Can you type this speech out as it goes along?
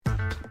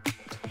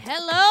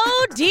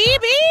Hello,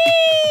 DB!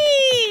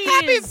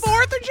 Happy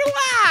 4th of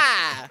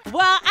July!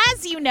 Well,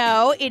 as you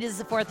know, it is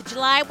the 4th of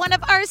July, one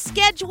of our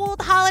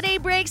scheduled holiday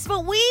breaks,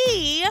 but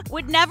we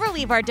would never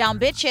leave our down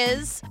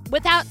bitches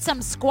without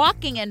some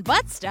squawking and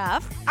butt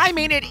stuff. I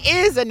mean, it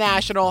is a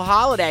national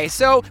holiday,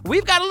 so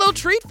we've got a little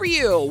treat for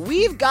you.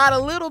 We've got a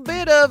little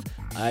bit of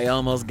I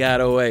almost got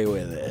away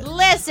with it.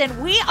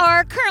 Listen, we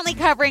are currently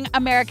covering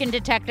American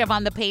Detective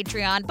on the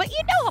Patreon, but you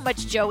know how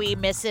much Joey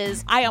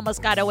misses I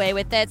Almost Got Away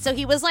With It, so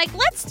he was like,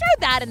 let's throw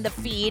that in the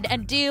feed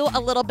and do a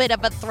little bit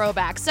of a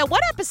throwback. So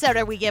what episode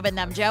are we giving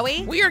them,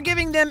 Joey? We are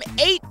giving them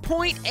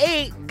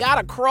 8.8,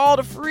 Gotta Crawl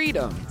to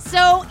Freedom.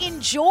 So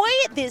enjoy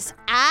this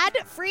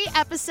ad-free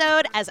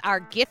episode as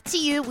our gift to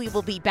you. We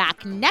will be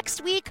back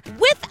next week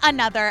with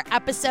another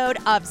episode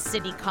of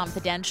City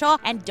Confidential.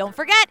 And don't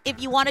forget,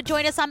 if you want to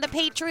join us on the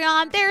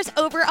Patreon, there's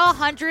over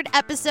 100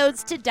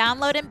 episodes to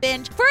download and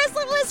binge. For as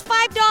little as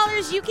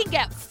 $5, you can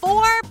get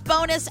 4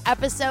 bonus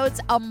episodes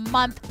a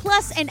month,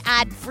 plus an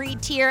ad-free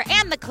tier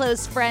and the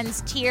close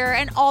friends tier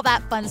and all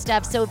that fun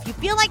stuff. So if you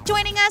feel like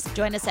joining us at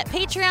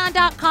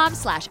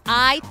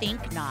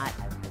patreon.com/IThinkNot.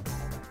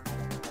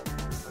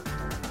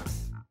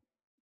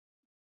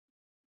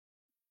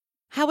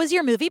 How was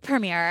your movie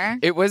premiere?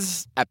 It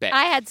was epic.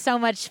 I had so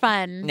much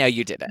fun. No,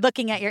 you didn't.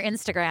 Looking at your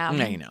Instagram.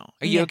 No, you know.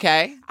 Are you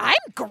okay? I'm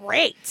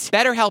great.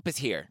 BetterHelp is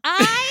here.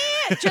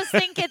 I just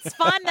think it's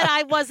fun that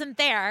I wasn't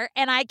there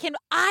and I get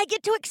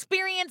to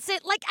experience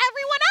it like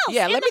everyone else.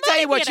 Yeah, let me tell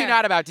you what you're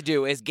not about to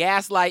do is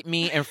gaslight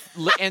me in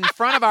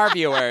front of our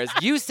viewers.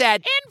 You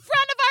said in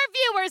front of our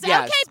viewers.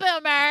 Yes. Okay,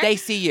 Boomer. They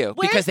see you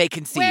because they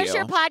can see where's you.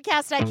 Where's your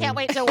podcast? I can't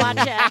wait to watch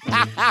it.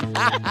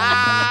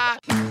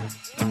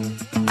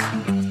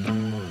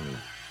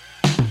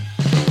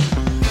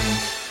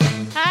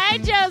 Hi,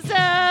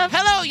 Joseph.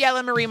 Hello,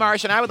 Yellen Marie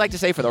Marsh, and I would like to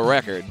say for the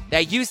record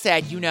that you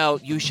said,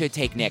 you should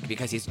take Nick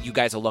because you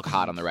guys will look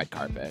hot on the red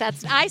carpet.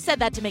 I said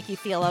that to make you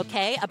feel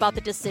okay about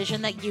the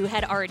decision that you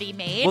had already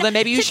made. Well, then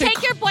maybe you should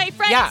take your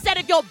boyfriend instead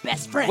of your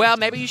best friend. Well,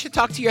 maybe you should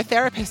talk to your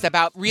therapist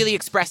about really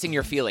expressing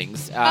your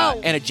feelings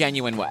in a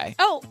genuine way.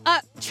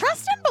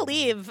 Trust and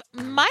believe,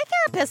 my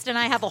therapist and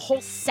I have a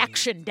whole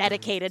section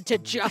dedicated to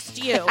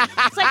just you.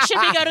 It's like, should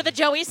we go to the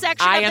Joey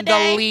section I of the am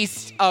day? the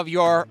least of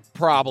your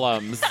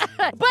problems.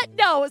 But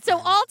no,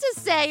 so all to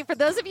say, for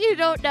those of you who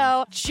don't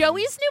know,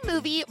 Joey's new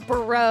movie,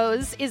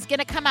 Bros, is going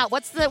to come out.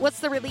 What's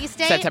the release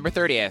date? September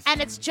 30th. And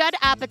it's Judd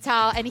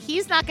Apatow, and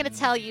he's not going to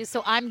tell you,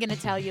 so I'm going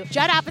to tell you.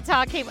 Judd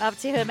Apatow came up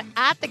to him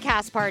at the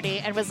cast party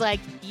and was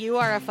like, you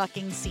are a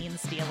fucking scene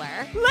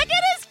stealer. Look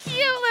at his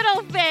cute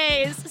little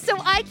face. So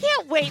I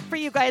can't wait for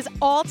you guys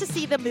all to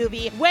see the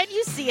movie. When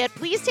you see it,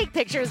 please take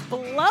pictures,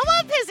 blow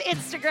up his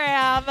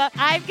Instagram.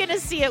 I'm going to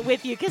see it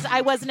with you because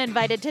I wasn't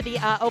invited to the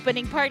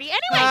opening party.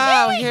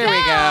 Anyway, here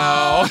we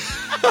go.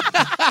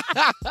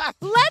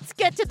 Let's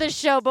get to the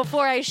show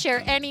before I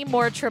share any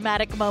more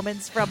traumatic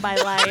moments from my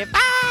life.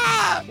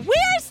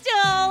 We're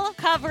still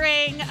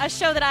covering a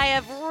show that I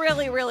have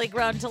really, really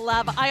grown to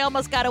love. I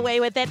Almost Got Away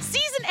With It.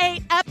 Season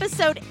 8,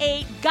 Episode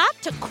 8, Got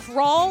to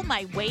Crawl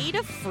My Way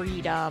to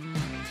Freedom.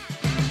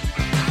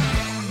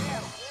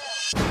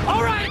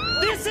 All right,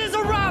 this is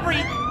a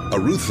robbery. A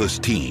ruthless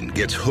teen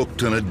gets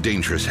hooked on a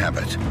dangerous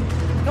habit.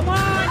 Come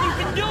on, you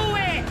can do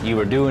it. You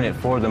were doing it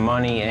for the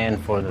money and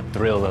for the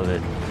thrill of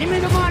it. Give me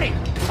the money.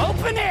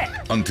 Open it.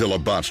 Until a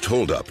botched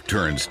holdup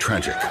turns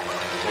tragic.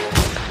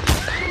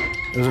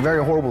 It was a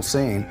very horrible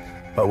scene,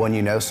 but when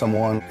you know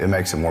someone, it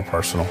makes it more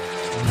personal.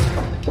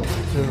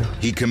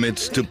 He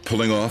commits to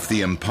pulling off the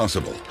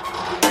impossible.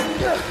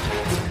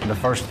 The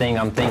first thing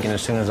I'm thinking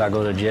as soon as I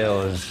go to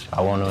jail is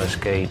I want to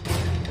escape.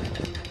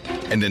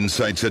 And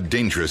incites a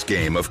dangerous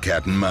game of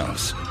cat and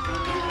mouse.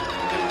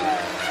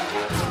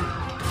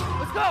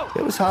 Let's go.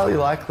 It was highly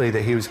likely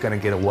that he was going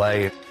to get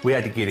away. We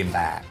had to get him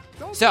back.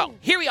 So,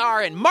 here we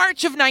are in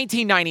March of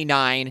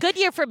 1999. Good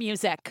year for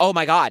music. Oh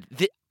my God.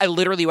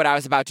 Literally what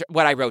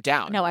I wrote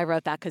down. No, I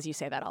wrote that because you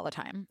say that all the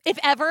time. If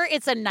ever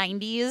it's a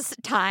 90s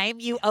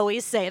time, you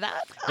always say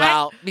that.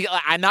 Well,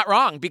 I'm not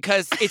wrong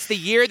because it's the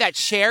year that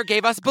Cher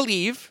gave us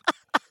Believe.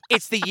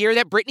 It's the year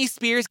that Britney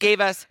Spears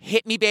gave us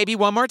Hit Me Baby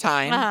One More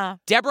Time. Uh-huh.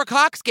 Deborah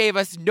Cox gave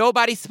us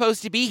Nobody's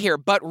Supposed to Be Here.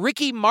 But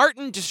Ricky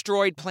Martin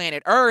destroyed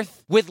planet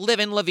Earth with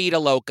Livin' La Vida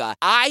Loca.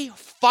 I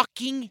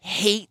fucking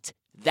hate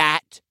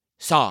that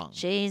song.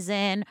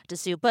 Chasing to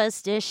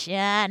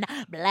superstition,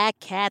 black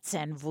cats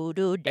and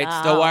voodoo dolls.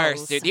 It's the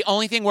worst, dude. The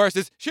only thing worse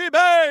is she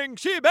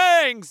bangs.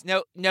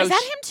 No. Is that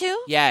him too?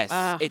 Yes,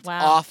 it's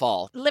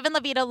awful. Livin'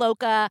 La Vida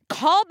Loca.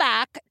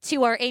 Callback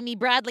to our Amy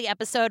Bradley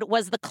episode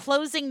was the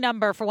closing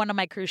number for one of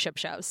my cruise ship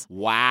shows.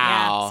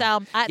 Wow.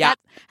 Yeah,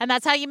 so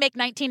that's how you make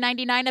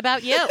 1999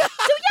 about you. So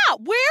yeah,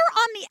 we're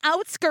on the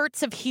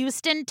outskirts of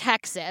Houston,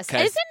 Texas.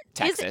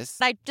 Texas.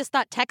 I just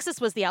thought Texas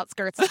was the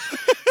outskirts.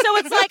 So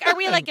it's like, are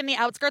we like in the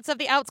outskirts of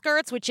the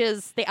outskirts, which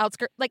is the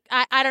outskirts? Like,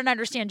 I don't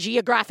understand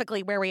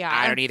geographically where we are.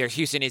 I don't either.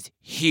 Houston is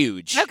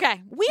huge.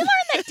 Okay. We learn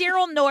that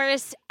Daryl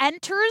Norris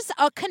enters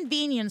a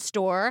convenience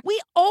store. We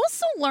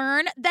also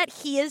learn that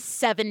he is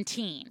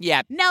 17.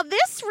 Yeah. Now,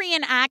 this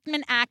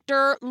reenactment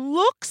actor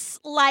looks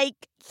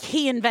like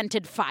he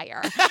invented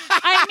fire.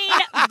 I mean,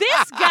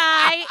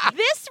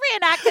 this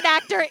reenactment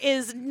actor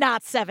is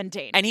not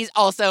 17. And he's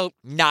also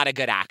not a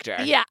good actor.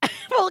 Yeah,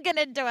 we'll get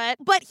into it.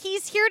 But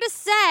he's here to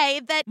say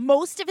that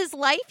most of his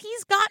life,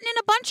 he's gotten in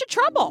a bunch of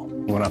trouble.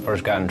 When I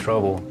first got in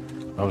trouble,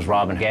 I was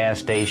robbing gas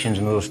stations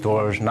and little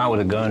stores, not with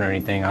a gun or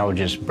anything. I would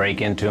just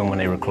break into them when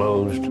they were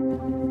closed.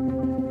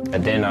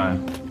 And then I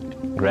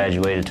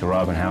graduated to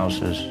robbing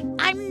houses.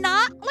 I'm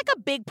not like a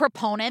big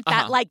proponent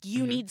that like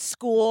you need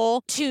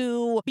school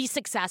to be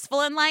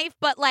successful in life,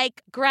 but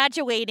like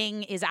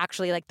graduating is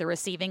actually like the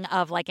receiving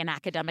of like an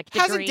academic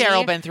degree. Hasn't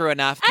Daryl been through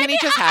enough? Can he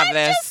just have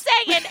this? I'm just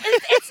saying,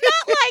 it's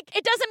not like,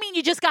 it doesn't mean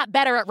you just got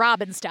better at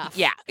robbing stuff.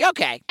 Yeah,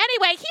 okay.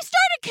 Anyway, he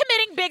started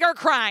committing bigger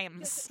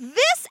crimes.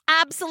 This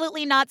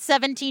absolutely not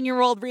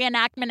 17-year-old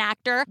reenactment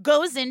actor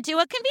goes into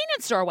a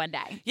convenience store one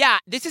day. Yeah,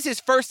 this is his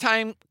first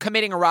time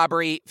committing a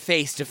robbery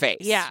face to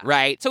face. Yeah.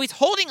 Right? So he's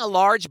holding a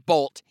large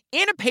bolt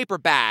in a paper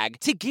bag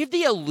to give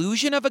the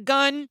illusion of a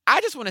gun.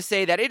 I just want to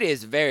say that it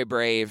is very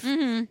brave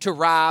to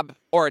rob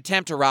or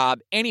attempt to rob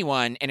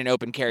anyone in an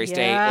open carry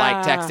state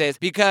like Texas,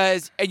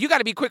 because you got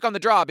to be quick on the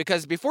draw,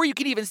 because before you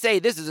can even say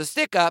this is a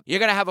stick up, you're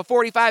going to have a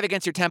 45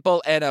 against your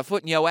temple and a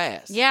foot in your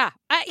ass. Yeah.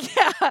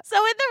 So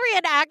in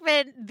the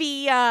reenactment,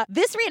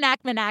 this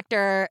reenactment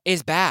actor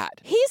is bad.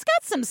 He's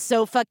got some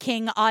sofa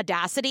king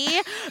audacity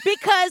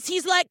because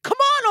he's like, come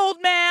on,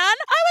 old man.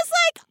 I was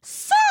like,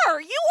 sir,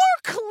 you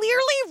are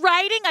clearly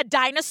riding a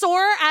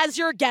dinosaur as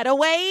your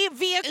getaway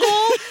vehicle.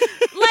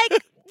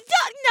 Like,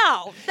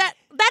 no,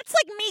 that's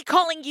like me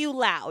calling you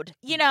loud,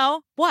 you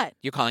know? What?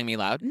 You're calling me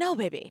loud? No,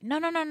 baby.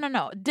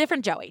 No.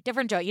 Different Joey.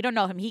 You don't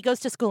know him. He goes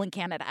to school in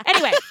Canada.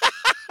 Anyway.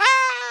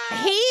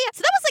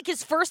 So that was like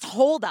his first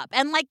holdup.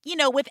 And like, you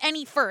know, with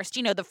any first,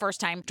 you know, the first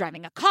time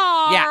driving a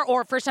car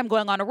or first time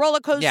going on a roller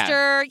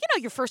coaster, you know,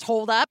 your first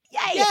holdup.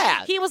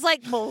 Yeah. He was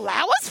like, well,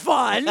 that was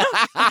fun.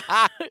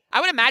 I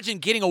would imagine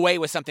getting away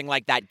with something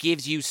like that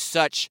gives you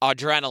such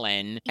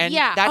adrenaline. And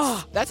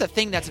that's a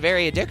thing that's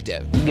very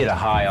addictive. You get a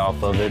high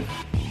off of it.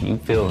 You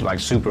feel like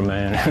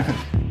Superman.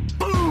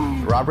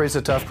 Robbery's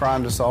a tough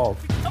crime to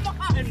solve. Come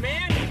on,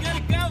 man, you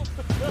gotta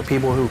go. The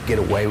people who get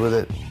away with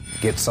it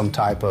get some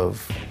type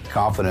of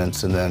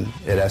confidence, and then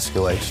it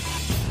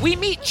escalates. We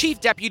meet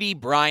Chief Deputy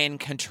Brian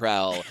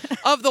Cantrell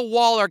of the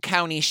Waller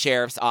County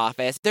Sheriff's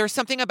Office. There's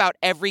something about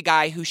every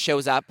guy who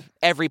shows up,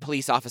 every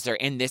police officer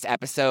in this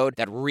episode,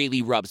 that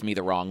really rubs me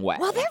the wrong way.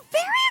 Well, they're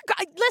very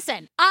good.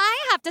 Listen, I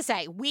have to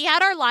say, we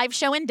had our live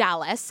show in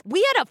Dallas.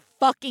 We had a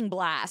fucking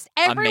blast.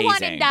 Everyone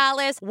Amazing. in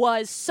Dallas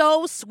was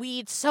so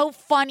sweet, so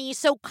funny,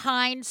 so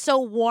kind, so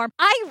warm.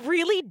 I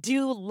really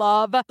do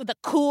love the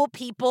cool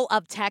people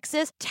of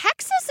Texas.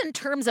 Texas, in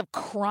terms of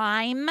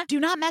crime, do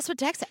not mess with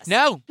Texas.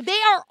 No. They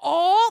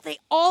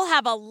all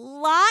have a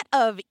lot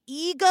of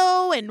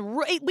ego, and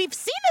we've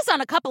seen this on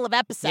a couple of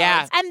episodes.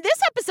 Yeah. And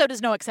this episode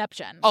is no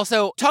exception.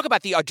 Also, talk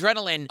about the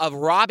adrenaline of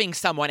robbing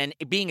someone and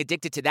being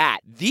addicted to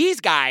that.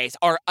 These guys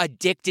are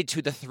addicted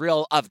to the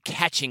thrill of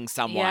catching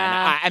someone.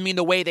 Yeah. I mean,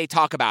 the way they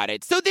talk about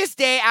it. So this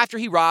day, after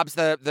he robs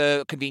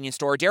the convenience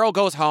store, Daryl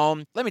goes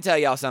home. Let me tell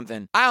y'all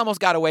something. I almost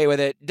got away with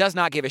it. Does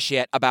not give a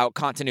shit about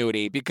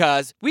continuity,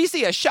 because we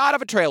see a shot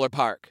of a trailer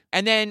park.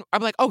 And then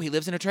I'm like, oh, he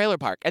lives in a trailer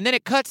park. And then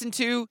it cuts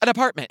into an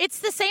apartment. It's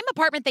the same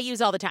apartment they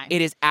use all the time.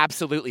 It is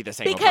absolutely the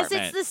same because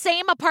apartment. it's the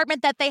same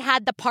apartment that they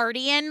had the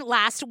party in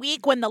last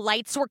week when the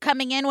lights were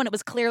coming in, when it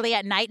was clearly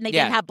at night and they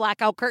didn't have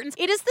blackout curtains.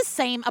 It is the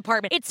same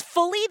apartment. It's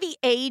fully the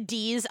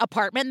AD's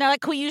apartment. They're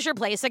like, can we use your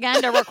place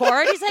again to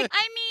record? He's like,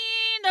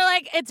 they're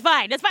like, it's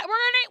fine. It's fine.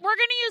 We're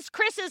gonna use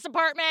Chris's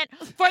apartment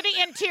for the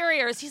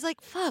interiors. He's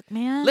like, fuck,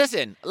 man.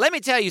 Listen, let me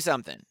tell you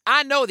something.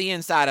 I know the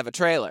inside of a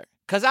trailer,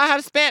 because I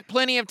have spent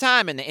plenty of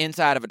time in the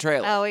inside of a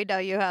trailer. Oh, we know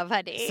you have,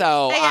 honey.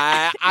 So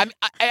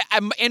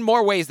I'm in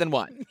more ways than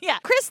one. Yeah.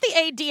 Chris, the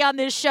AD on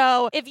this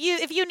show, if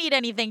you need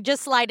anything,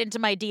 just slide into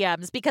my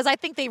DMs, because I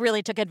think they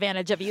really took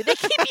advantage of you. They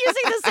keep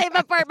using the same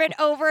apartment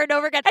over and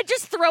over again and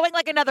just throwing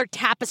like another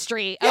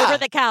tapestry over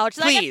the couch.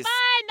 Like, please. it's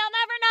fine. They'll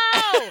never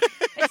know.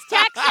 It's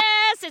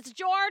Texas. It's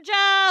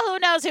Georgia. Who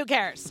knows? Who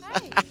cares?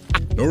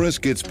 Norris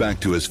gets back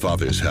to his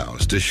father's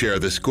house to share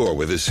the score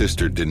with his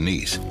sister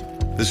Denise.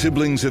 The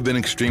siblings have been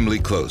extremely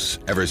close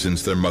ever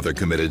since their mother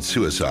committed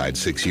suicide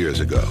 6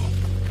 years ago.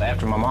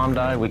 After my mom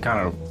died, we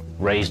kind of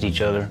raised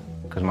each other,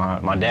 because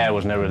my dad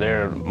was never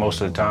there.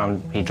 Most of the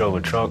time, he drove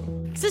a truck.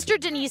 Sister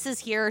Denise is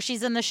here.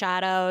 She's in the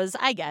shadows.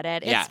 I get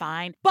it. Yeah. It's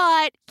fine.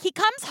 But he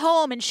comes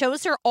home and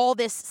shows her all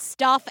this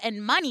stuff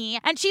and money.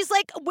 And she's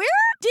like, where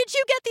did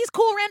you get these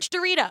Cool Ranch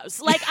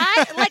Doritos? Like,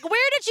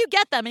 where did you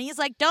get them? And he's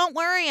like, don't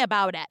worry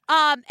about it.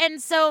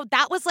 And so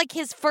that was like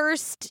his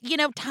first,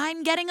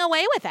 time getting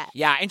away with it.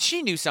 Yeah, and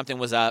she knew something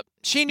was up.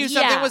 She knew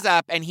something was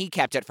up, and he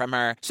kept it from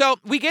her. So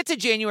we get to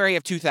January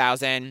of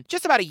 2000,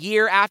 just about a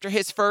year after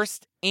his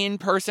first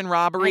in-person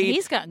robbery. And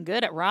he's gotten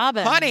good at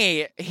robbing.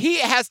 Honey, he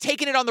has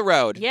taken it on the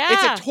road. Yeah.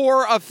 It's a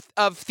tour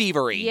of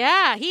thievery.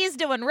 Yeah, he's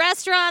doing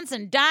restaurants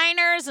and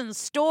diners and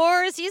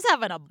stores. He's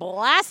having a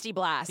blasty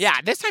blast. Yeah,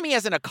 this time he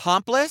has an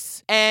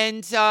accomplice,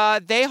 and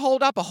they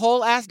hold up a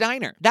whole-ass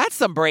diner. That's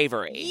some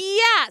bravery.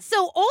 Yeah,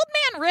 so Old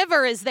Man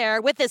River is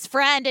there with his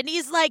friend, and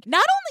he's like,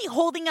 not only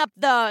holding up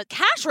the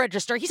cash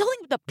register, he's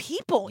holding up the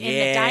people in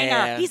the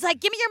diner. He's like,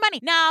 give me your money.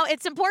 Now,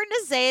 it's important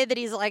to say that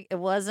he's like, it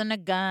wasn't a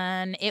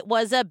gun, it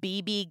was a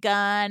BB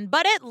gun,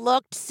 but it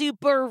looked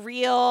super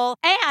real.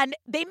 And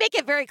they make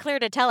it very clear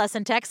to tell us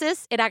in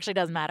Texas, it actually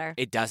doesn't matter.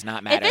 It does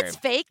not matter. If it's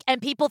fake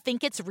and people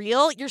think it's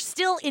real, you're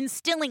still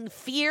instilling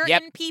fear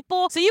in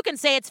people. So you can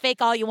say it's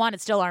fake all you want,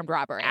 it's still armed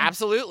robbery.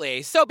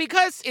 Absolutely. So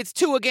because it's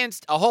 2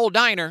 against a whole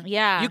diner,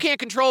 yeah, you can't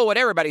control what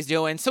everybody's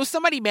doing. So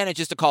somebody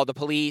manages to call the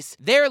police.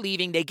 They're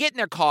leaving. They get in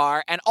their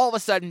car, and all of a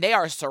sudden they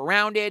are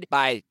surrounded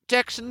by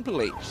Texan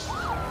police.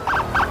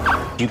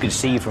 You could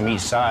see from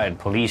each side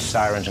police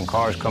sirens and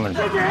cars coming.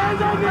 Take your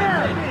hands on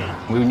there!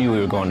 We knew we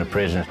were going to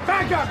prison.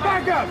 Back up,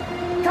 back up!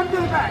 Come to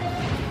the back!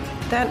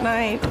 That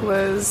night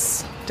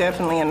was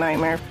definitely a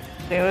nightmare.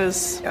 It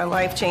was a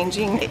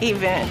life-changing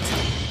event.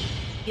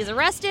 He's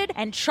arrested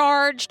and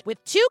charged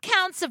with 2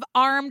 counts of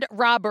armed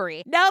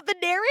robbery. Now, the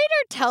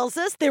narrator tells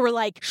us they were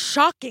like,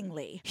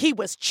 shockingly, he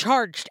was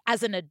charged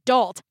as an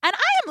adult. And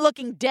I am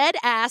looking dead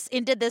ass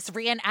into this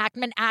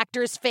reenactment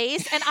actor's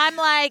face, and I'm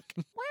like,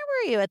 where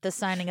were you at the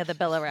signing of the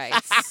Bill of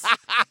Rights?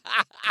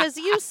 Because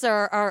you,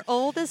 sir, are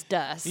old as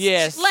dust.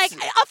 Yes. Like,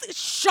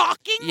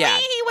 shockingly,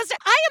 he was.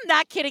 I am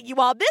not kidding you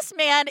all. This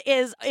man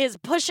is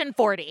pushing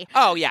 40.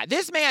 Oh, yeah.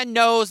 This man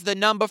knows the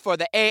number for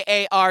the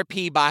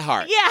AARP by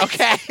heart. Yeah.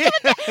 Okay.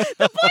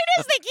 The point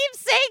is, they keep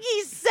saying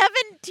he's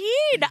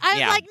 17.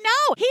 I'm like,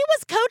 no, he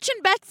was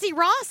coaching Betsy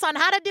Ross on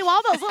how to do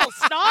all those little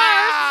stars.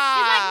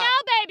 He's like, no,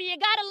 baby, you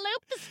gotta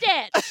loop the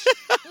stitch.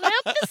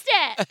 Loop the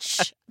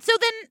stitch. So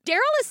then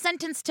Daryl is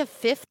sentenced to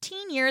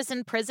 15 years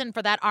in prison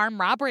for that armed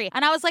robbery.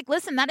 And I was like,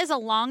 listen, that is a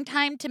long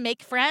time to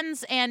make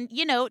friends and,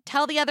 you know,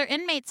 tell the other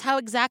inmates how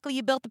exactly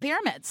you built the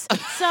pyramids.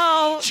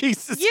 So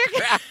Jesus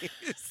Christ.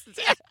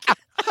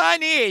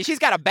 Honey, she's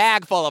got a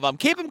bag full of them.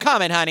 Keep them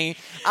coming, honey.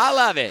 I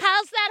love it.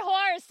 How's that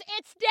horse?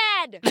 It's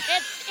dead.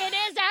 It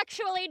is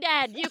actually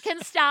dead. You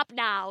can stop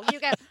now. You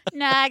can.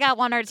 Nah, I got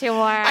 1 or 2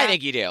 more. I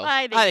think you do.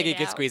 I think you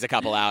could squeeze a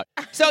couple out.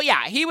 So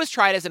yeah, he was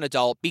tried as an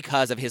adult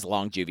because of his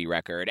long juvie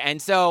record.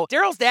 And so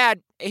Daryl's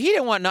dad, he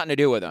didn't want nothing to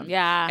do with him.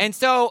 Yeah. And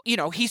so, you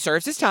know, he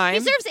serves his time. He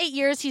serves 8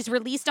 years. He's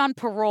released on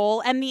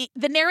parole. And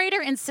the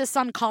narrator insists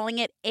on calling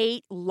it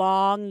 8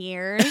 long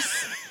years.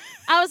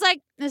 I was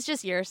like, it's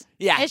just years.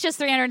 Yeah. It's just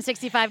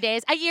 365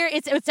 days. A year,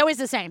 it's always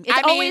the same.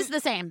 It's always the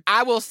same.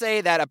 I will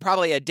say that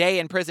probably a day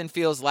in prison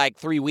feels like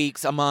 3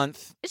 weeks, a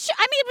month.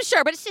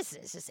 Sure, but it's just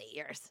 8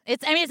 years.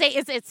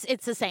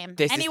 It's the same.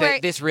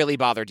 This really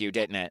bothered you,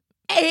 didn't it?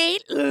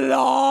 8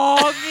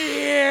 long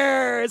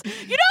years.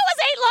 You know it was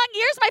 8 long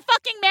years? My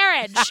fucking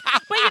marriage.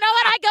 But you know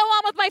what? I go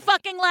on with my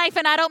fucking life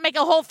and I don't make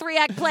a whole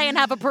 3-act play and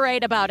have a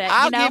parade about it.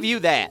 I'll give you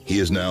that. He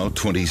is now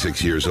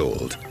 26 years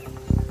old.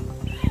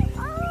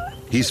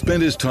 He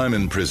spent his time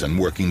in prison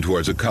working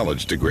towards a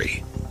college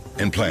degree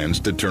and plans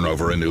to turn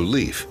over a new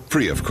leaf,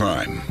 free of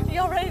crime.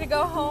 Y'all ready to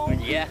go home?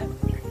 Yeah.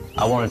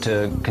 I wanted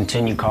to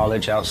continue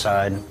college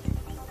outside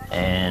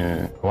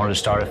and wanted to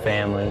start a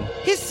family.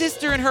 His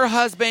sister and her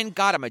husband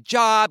got him a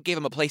job, gave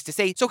him a place to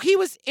stay, so he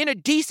was in a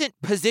decent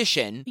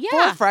position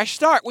for a fresh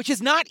start, which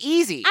is not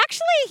easy.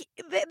 Actually,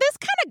 this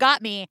kind of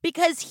got me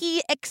because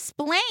he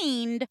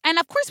explained, and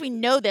of course we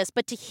know this,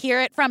 but to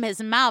hear it from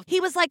his mouth, he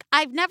was like,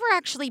 I've never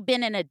actually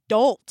been an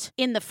adult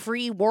in the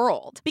free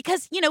world.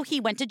 Because, you know, he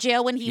went to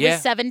jail when he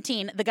was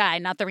 17, the guy,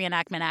 not the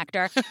reenactment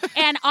actor.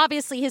 And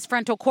obviously his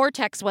frontal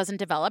cortex wasn't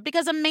developed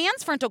because a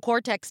man's frontal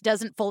cortex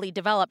doesn't fully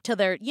develop till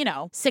they're,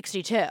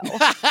 62. So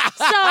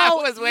I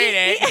was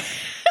waiting.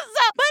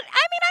 But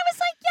I was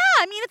like,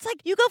 yeah, it's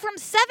like you go from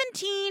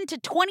 17 to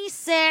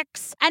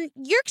 26 and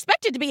you're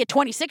expected to be a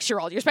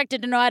 26-year-old. You're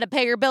expected to know how to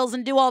pay your bills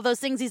and do all those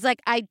things. He's like,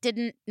 I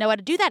didn't know how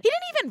to do that. He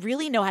didn't even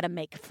really know how to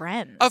make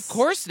friends. Of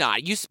course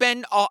not. You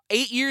spend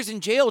 8 years in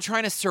jail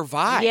trying to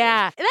survive.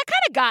 Yeah. That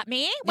kind of got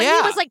me when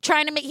he was like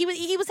trying to make,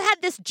 he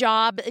had this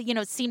job,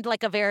 seemed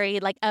like a very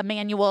like a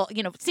manual,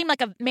 seemed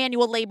like a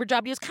manual labor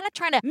job. He was kind of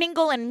trying to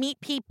mingle and meet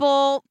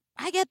people.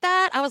 I get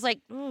that. I was like,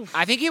 oof.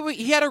 I think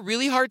he had a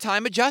really hard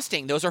time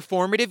adjusting. Those are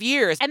formative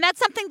years. And that's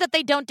something that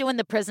they don't do in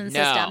the prison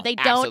system. They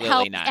don't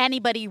help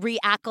anybody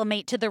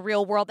reacclimate to the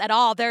real world at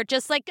all. They're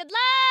just like, good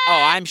luck.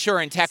 Oh, I'm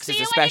sure in Texas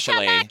especially.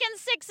 When you come back in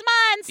 6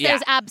 months. Yeah.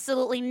 There's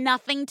absolutely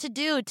nothing to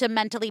do to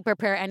mentally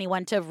prepare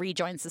anyone to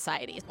rejoin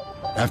society.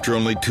 After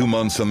only 2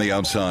 months on the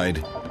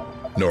outside,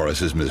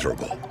 Norris is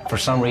miserable. For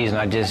some reason,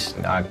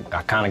 I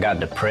kind of got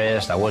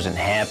depressed. I wasn't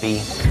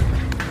happy.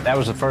 That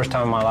was the first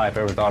time in my life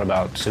I ever thought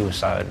about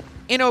suicide.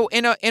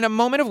 in a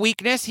moment of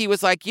weakness, he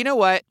was like, you know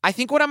what? I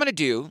think what I'm going to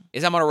do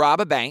is I'm going to rob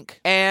a bank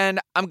and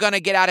I'm going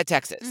to get out of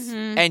Texas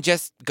and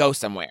just go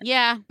somewhere.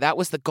 Yeah. That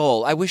was the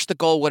goal. I wish the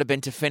goal would have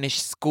been to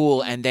finish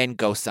school and then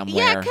go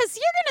somewhere. Yeah, because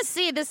you're going to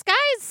see this guy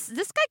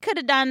could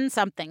have done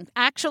something.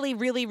 Actually,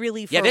 really,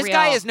 really for real. Yeah, this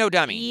guy is no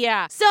dummy.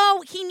 Yeah.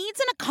 So he needs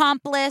an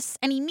accomplice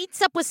and he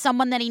meets up with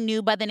someone that he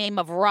knew by the name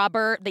of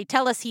Robert. They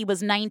tell us he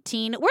was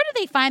 19. Where do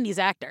they find these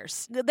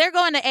actors? They're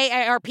going to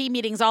AARP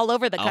meetings all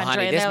over the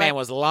country. Honey, this man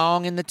was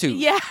long in the tooth.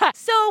 Yeah.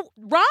 So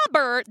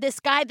Robert, this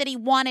guy that he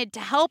wanted to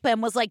help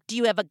him, was like, do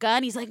you have a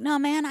gun? He's like, no,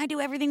 man, I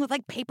do everything with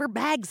like paper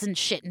bags and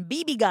shit and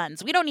BB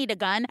guns. We don't need a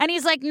gun. And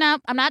he's like, no,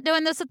 I'm not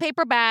doing this with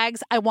paper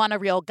bags. I want a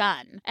real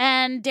gun.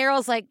 And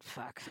Daryl's like,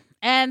 fuck.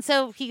 And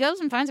so he goes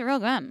and finds a real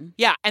gun.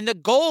 Yeah, and the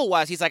goal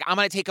was, he's like, I'm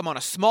going to take him on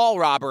a small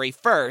robbery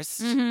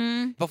first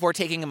before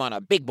taking him on a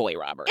big boy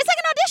robbery. It's like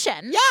an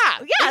audition.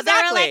 Yeah, exactly.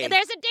 They're like,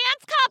 there's a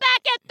dance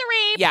callback at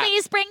 3. Yeah.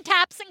 Please bring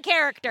taps and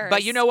characters.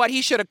 But you know what?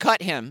 He should have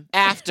cut him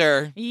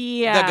after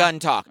the gun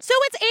talk. So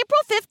it's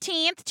April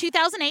 15th,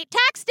 2008,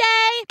 tax day.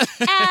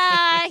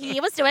 He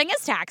was doing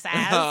his taxes.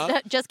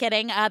 Just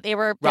kidding. They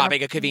were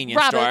robbing a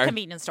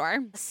convenience store.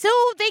 So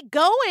they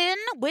go in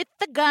with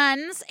the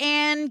guns,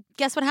 and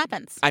guess what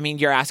happens? I mean,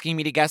 you're asking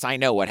me to guess. I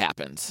know what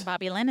happens.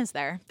 Bobby Lynn is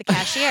there, the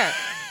cashier.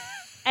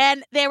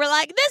 And they were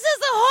like, this is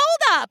a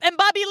holdup. And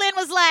Bobby Lynn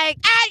was like,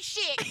 oh,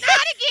 shit,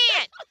 not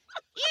again.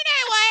 You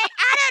know what?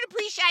 I don't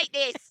appreciate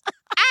this.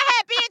 I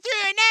have been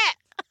through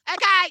enough.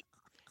 Okay?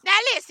 Now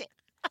listen,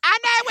 I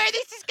know where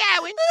this is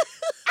going.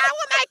 I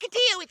will make a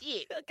deal with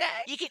you.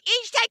 Okay. You can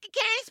each take a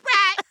can of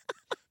Sprite.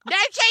 No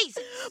cheese.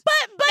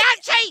 But no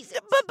cheese.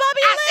 But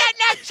Bobby I Lynn, said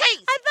no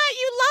cheese. I thought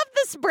you loved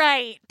the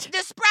Sprite.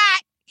 The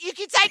Sprite, you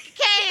can take a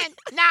can,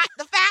 not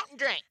the fountain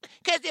drink.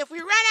 Because if we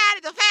run out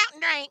of the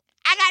fountain drink,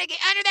 I got to get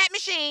under that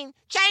machine,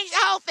 change the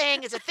whole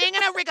thing. It's a thing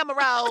in a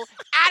rigmarole.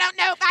 I don't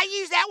know if I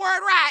use that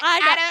word right.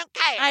 I don't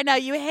care. I know,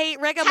 you hate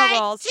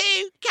rigmaroles.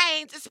 Take 2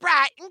 cans of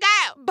Sprite and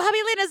go.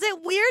 Bobby Lynn, is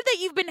it weird that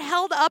you've been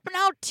held up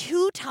now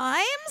 2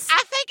 times?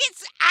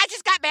 I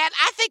just got bad.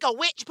 I think a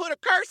witch put a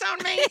curse on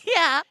me.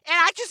 Yeah. And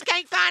I just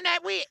can't find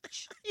that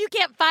witch. You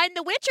can't find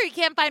the witch, or you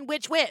can't find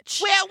which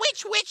witch? Well,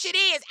 which witch it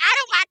is. I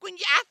don't like when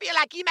I feel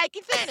like you're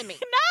making fun of me.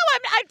 No,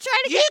 I'm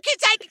trying to You can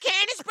take a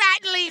can of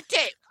Sprite and leave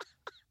too.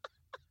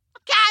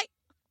 Okay?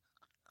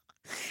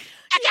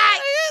 Okay.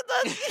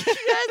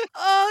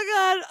 Oh,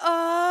 God.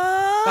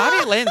 Oh.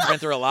 Bobby Lynn's been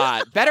through a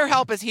lot.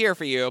 BetterHelp is here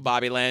for you,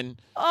 Bobby Lynn.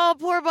 Oh,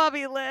 poor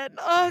Bobby Lynn.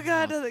 Oh,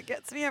 God, that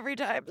gets me every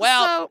time.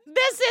 Well, so,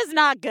 this is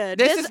not good.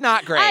 This is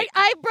not great.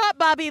 I brought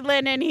Bobby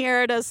Lynn in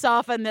here to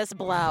soften this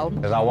blow.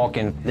 As I walk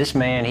in, this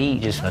man, he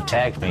just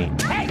attacked me.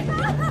 Hey,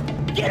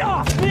 get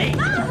off me!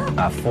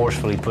 I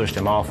forcefully pushed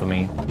him off of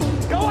me.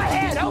 Go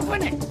ahead,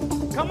 open it.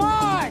 Come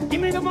on,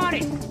 give me the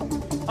money.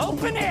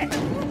 Open it.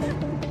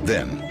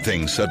 Then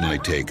things suddenly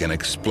take an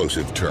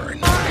explosive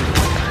turn.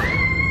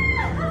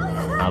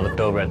 I looked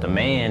over at the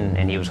man,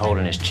 and he was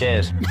holding his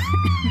chest.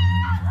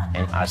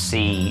 And I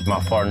see my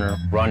partner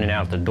running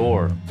out the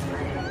door.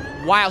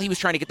 While he was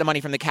trying to get the money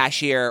from the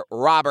cashier,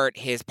 Robert,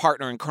 his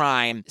partner in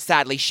crime,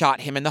 sadly shot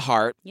him in the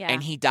heart,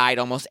 and he died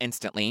almost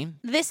instantly.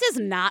 This is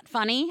not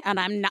funny, and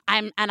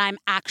I'm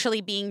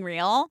actually being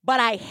real, but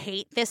I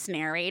hate this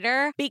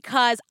narrator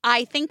because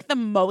I think the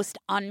most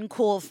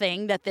uncool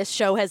thing that this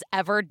show has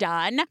ever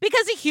done,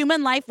 because a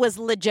human life was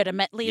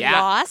legitimately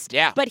lost,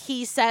 but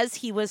he says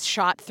he was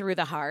shot through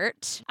the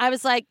heart. I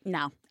was like,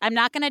 no. I'm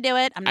not going to do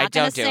it. I'm not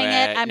going to sing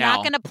it. I'm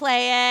not going to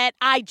play it.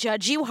 I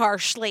judge you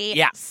harshly.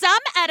 Yeah. Some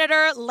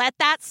editor let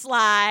that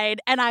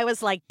slide, and I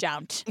was like,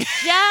 don't.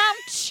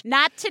 Don't.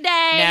 Not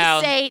today,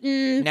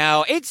 Satan.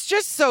 No, it's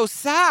just so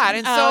sad.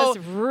 And so it's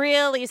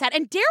really sad.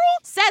 And Daryl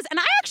says, and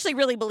I actually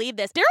really believe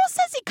this, Daryl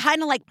says he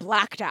kind of like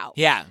blacked out.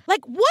 Yeah.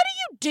 Like, what do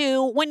you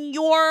do when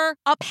you're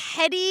a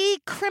petty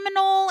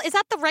criminal? Is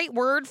that the right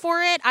word for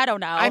it? I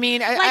don't know. I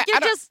mean, I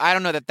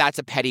don't know that that's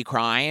a petty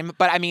crime,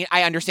 but I mean,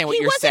 I understand what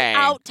you're saying. He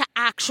wasn't out to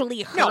actually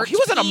hurt No, he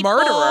wasn't people. a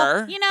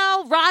murderer. You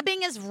know,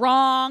 robbing is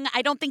wrong.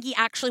 I don't think he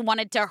actually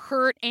wanted to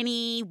hurt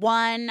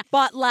anyone,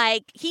 but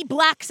like, he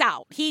blacks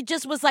out. He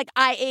just was like,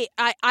 I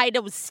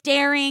was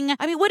staring.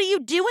 I mean, what do you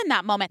do in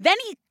that moment? Then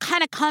he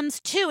kind of comes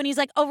to and he's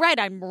like, oh, right,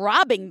 I'm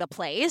robbing the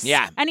place.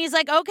 Yeah. And he's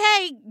like,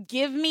 okay,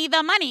 give me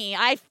the money.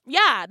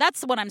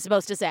 That's what I'm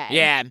supposed to say.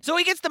 Yeah. So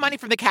he gets the money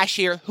from the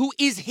cashier, who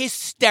is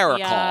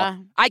hysterical. Yeah.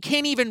 I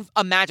can't even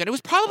imagine. It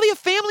was probably a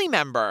family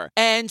member.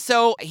 And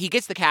so he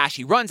gets the cash,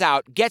 he runs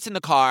out, gets in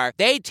the car,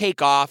 they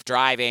take off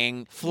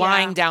driving,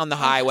 flying down the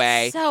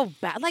highway. So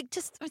bad. Like,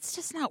 it's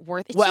just not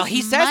worth it. Well,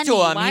 he says to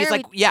him,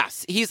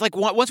 he's like,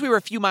 once we were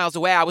a few miles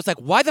away, I was like,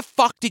 why the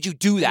fuck did you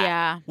do that?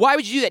 Yeah. Why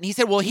would you do that? And he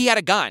said, well, he had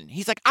a gun.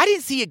 He's like, I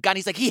didn't see a gun.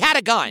 He's like, he had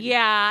a gun.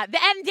 Yeah.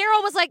 And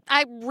Daryl was like,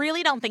 I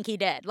really don't think he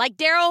did. Like,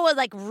 Daryl was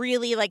like,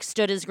 really like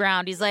stood his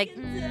ground. He's like,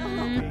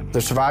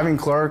 The surviving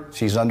clerk,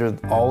 she's under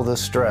all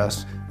this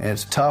stress, and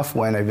it's tough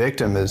when a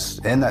victim is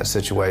in that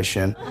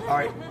situation. All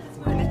right,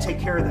 I need to take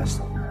care of this.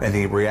 And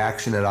the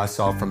reaction that I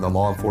saw from the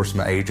law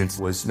enforcement agents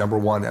was, number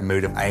one, a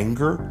mood of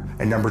anger,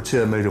 and number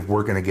two, a mood of,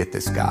 we're going to get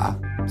this guy.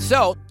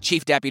 So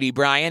Chief Deputy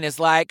Brian is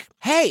like,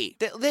 hey,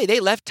 they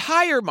left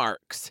tire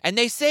marks. And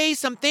they say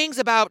some things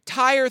about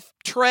tire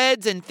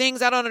treads and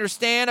things I don't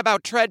understand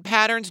about tread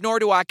patterns, nor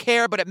do I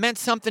care, but it meant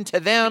something to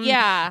them.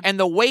 Yeah. And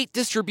the weight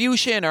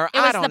distribution, or It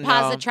I was don't the know.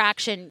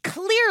 positraction.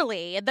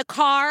 Clearly, the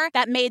car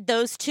that made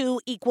those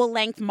two equal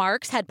length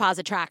marks had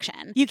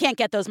positraction. You can't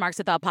get those marks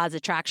without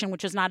positraction,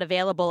 which was not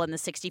available in the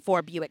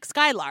 64 Buick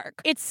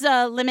Skylark. It's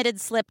a limited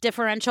slip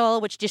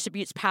differential, which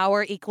distributes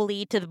power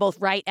equally to the both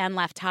right and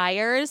left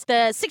tires.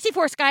 The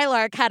 64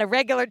 Skylark had a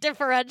regular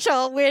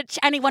differential, which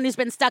anyone who's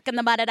been stuck in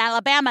the mud at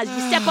Alabama,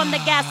 you step on the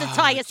gas, the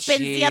tire spins,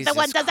 the other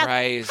one does that.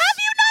 Have you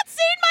not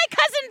seen My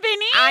Cousin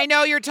Vinny? I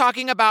know you're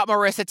talking about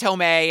Marissa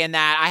Tomei and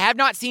that. I have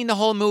not seen the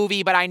whole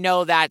movie, but I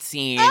know that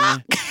scene.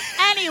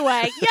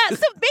 Anyway, yeah,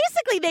 so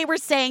basically they were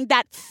saying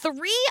that 3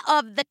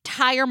 of the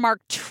tire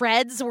mark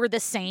treads were the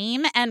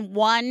same and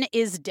 1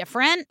 is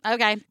different.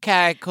 Okay,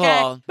 cool.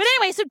 Okay. But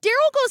anyway, so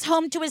Daryl goes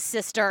home to his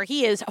sister.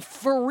 He is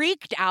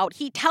freaked out.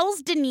 He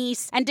tells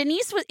Denise, and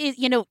Denise was,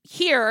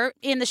 here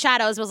in the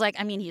shadows was like,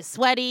 he's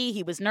sweaty.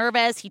 He was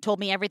nervous. He told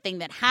me everything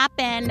that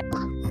happened.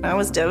 I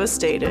was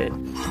devastated.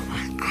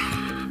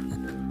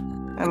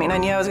 I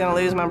knew I was going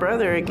to lose my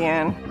brother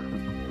again.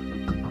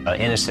 An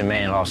innocent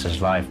man lost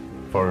his life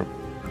for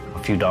a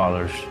few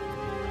dollars.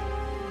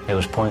 It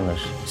was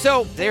pointless.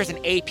 So there's an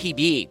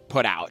APB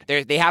put out.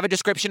 They have a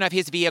description of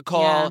his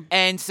vehicle.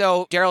 And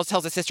so Daryl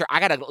tells his sister, I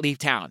got to leave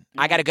town.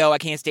 I got to go. I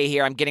can't stay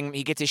here.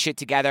 He gets his shit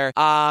together.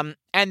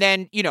 And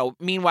then,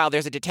 meanwhile,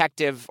 there's a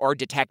detective or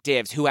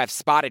detectives who have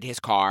spotted his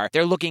car.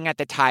 They're looking at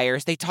the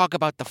tires. They talk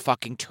about the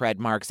fucking tread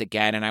marks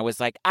again. And I was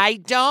like, I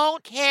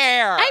don't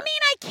care. I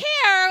care.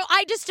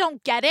 I just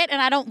don't get it.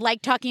 And I don't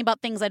like talking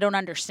about things I don't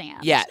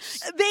understand.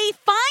 Yes. They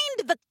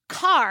find the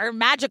car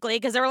magically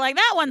because they were like,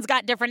 that one's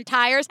got different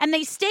tires. And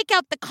they stake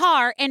out the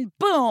car and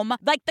boom,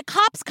 the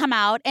cops come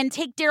out and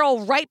take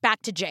Daryl right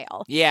back to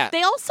jail. Yeah.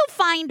 They also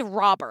find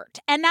Robert.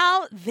 And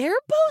now they're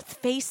both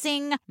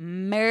facing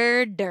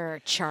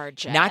murder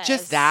charges. Not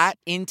just that,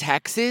 in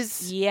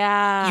Texas, you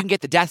can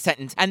get the death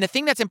sentence. And the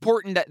thing that's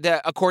important,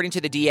 according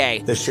to the DA,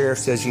 The sheriff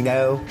says,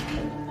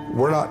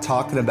 we're not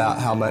talking about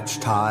how much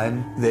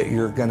time that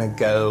you're going to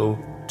go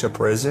to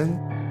prison.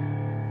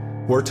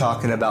 We're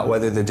talking about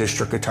whether the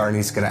district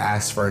attorney's going to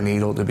ask for a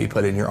needle to be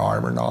put in your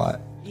arm or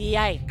not.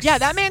 Yikes. Yeah,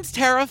 that man's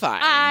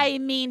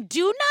terrifying.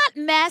 Do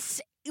not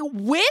mess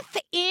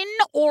within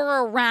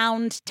or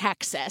around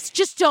Texas.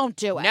 Just don't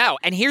do it. No,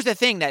 and here's the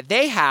thing, that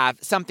they have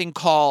something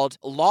called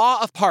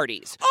law of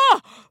parties.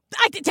 Oh,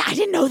 I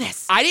didn't know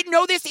this. I didn't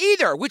know this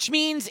either, which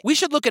means we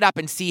should look it up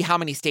and see how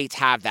many states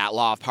have that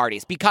law of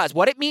parties. Because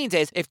what it means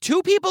is if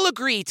 2 people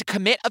agree to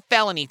commit a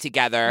felony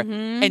together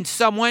and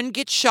someone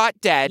gets shot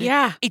dead,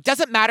 it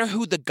doesn't matter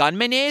who the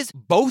gunman is.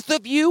 Both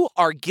of you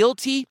are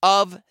guilty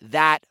of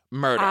that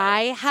murder.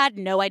 I had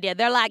no idea.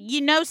 They're like,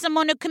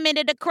 someone who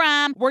committed a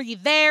crime? Were you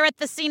there at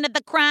the scene of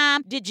the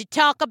crime? Did you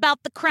talk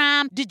about the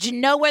crime? Did you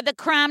know where the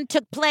crime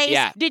took place?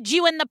 Yeah. Did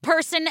you and the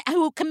person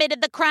who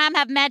committed the crime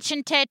have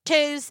matching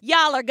tattoos?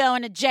 Y'all are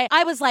going to jail.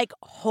 I was like,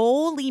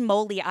 holy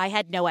moly, I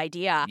had no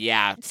idea.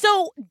 Yeah.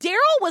 So Daryl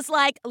was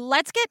like,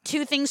 let's get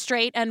 2 things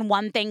straight and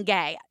 1 thing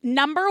gay.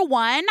 Number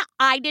 1,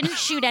 I didn't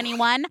shoot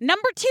anyone.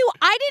 Number 2,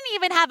 I didn't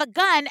even have a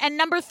gun. And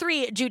number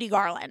 3, Judy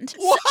Garland.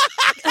 What?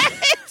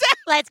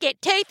 Let's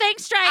get 2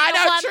 things straight I and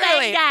know, 1 truly.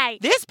 thing gay.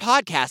 This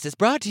podcast is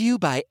brought to you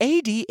by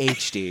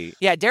ADHD.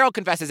 Yeah, Daryl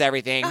confesses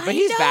everything, but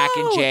he's back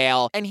in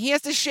jail. And he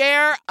has to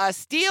share a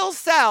steel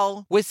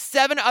cell with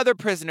 7 other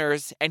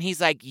prisoners. And he's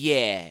like,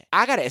 I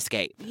gotta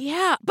escape.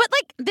 Yeah, but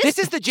this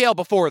is the jail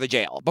before the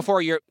jail. It's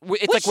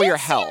like where you're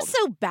held. Seems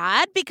so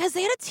bad because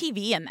they had a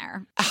TV in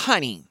there.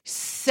 Honey,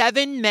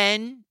 7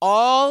 men,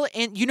 all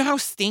in. You know how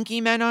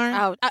stinky men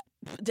are? Oh,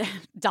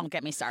 don't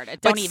get me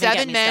started. Don't but even 7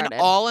 get me men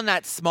started. all in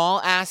that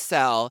small ass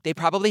cell. They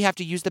probably have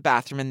to use the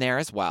bathroom in there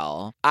as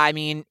well.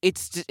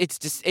 It's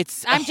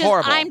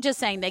horrible. I'm just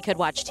saying they could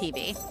watch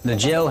TV. The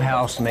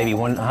jailhouse, maybe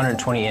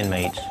 120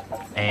 inmates,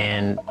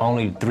 and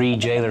only 3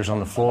 jailers on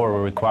the floor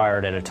were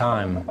required at a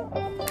time.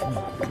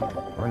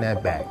 Run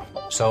that back.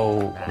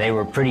 So they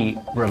were pretty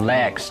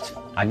relaxed.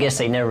 I guess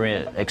they never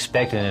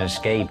expected an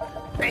escape.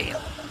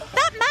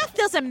 That math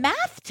doesn't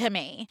math to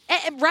me,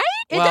 right?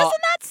 Well,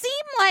 Doesn't that seem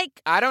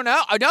like... I don't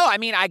know. No,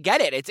 I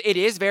get it. It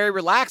is very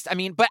relaxed.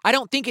 But I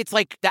don't think it's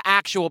like the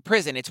actual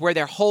prison. It's where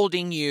they're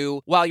holding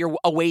you while you're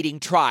awaiting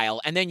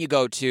trial, and then you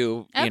go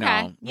to,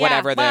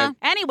 whatever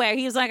Anyway,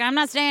 he was like, I'm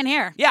not staying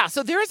here. Yeah,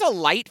 so there is a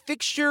light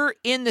fixture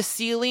in the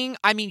ceiling.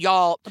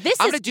 Y'all, I'm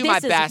going to do my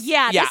best.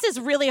 This is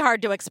really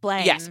hard to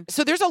explain. Yes,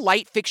 so there's a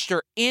light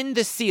fixture in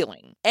the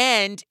ceiling,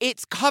 and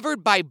it's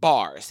covered by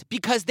bars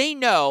because they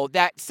know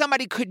that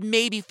somebody could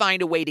maybe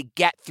find a way to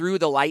get through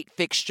the light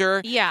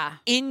fixture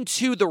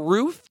into the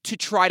roof. roof to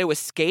try to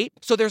escape,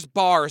 so there's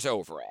bars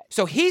over it.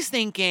 So he's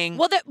thinking...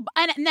 Well,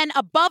 and then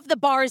above the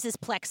bars is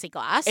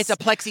plexiglass. It's a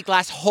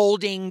plexiglass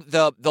holding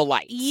the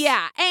lights.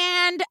 Yeah,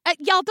 and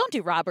y'all don't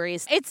do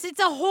robberies. It's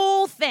a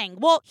whole thing.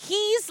 Well,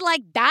 he's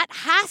like, that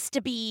has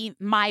to be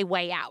my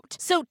way out.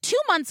 So 2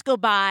 months go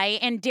by,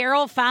 and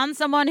Daryl found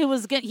someone who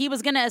was he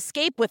was going to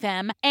escape with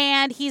him,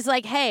 and he's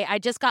like, hey, I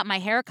just got my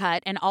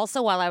haircut, and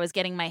also while I was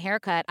getting my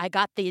haircut, I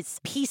got this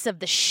piece of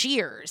the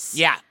shears.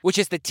 Yeah, which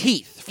is the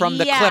teeth from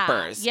the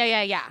clippers.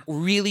 Yeah.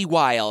 Really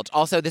wild.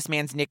 Also, this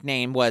man's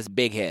nickname was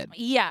Big Head.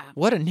 Yeah.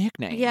 What a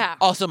nickname. Yeah.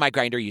 Also, my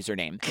Grindr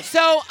username.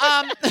 So,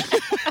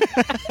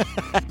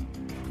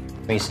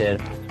 He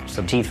said,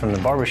 some teeth from the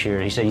barber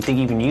shears. He said, you think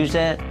you can use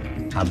that?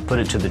 I put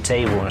it to the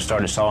table and I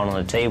started sawing on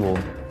the table,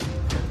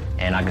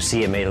 and I could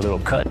see it made a little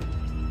cut.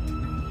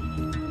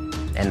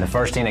 And the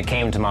first thing that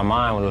came to my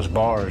mind were those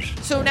bars.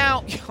 So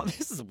now,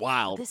 this is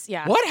wild.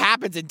 Yeah. What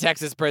happens in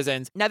Texas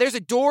prisons? Now, there's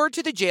a door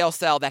to the jail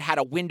cell that had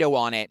a window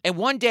on it. And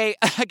one day,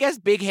 I guess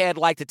Big Head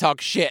liked to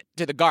talk shit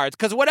to the guards,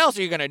 because what else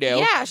are you going to do?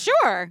 Yeah,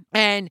 sure.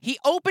 And he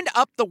opened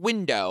up the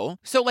window.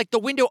 So, like, the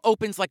window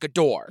opens like a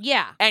door.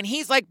 Yeah. And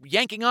he's, like,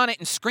 yanking on it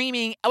and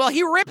screaming. Well,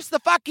 he rips the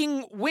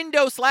fucking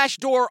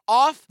window/door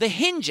off the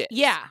hinges.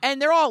 Yeah.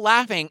 And they're all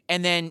laughing.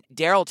 And then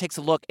Daryl takes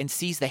a look and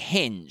sees the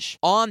hinge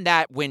on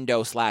that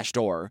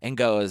window/door and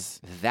goes,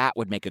 that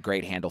would make a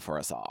great handle for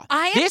us all.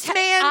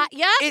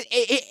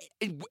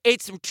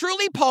 It's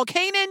truly Paul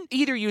Kanan.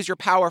 Either use your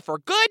power for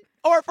good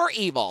or for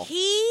evil.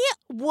 He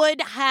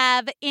would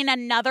have, in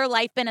another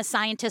life, been a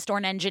scientist or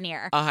an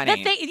engineer.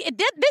 Honey.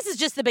 This is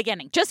just the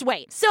beginning. Just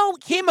wait. So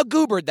he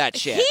magoobered that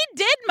shit. He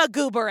did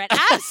magoober it.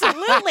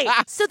 Absolutely.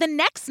 So the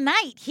next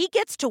night, he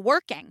gets to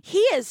working. He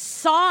is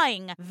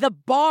sawing the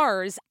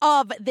bars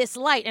of this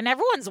light, and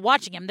everyone's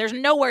watching him. There's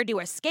nowhere to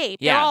escape.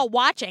 Yeah. They're all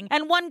watching.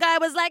 And one guy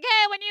was like,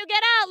 hey, when you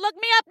get out, look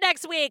me up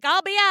next week.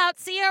 I'll be out.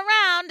 See you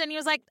around. And he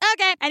was like,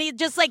 okay. And he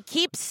just like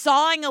keeps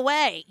sawing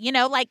away,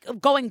 like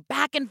going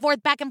back and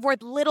forth,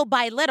 little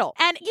by little.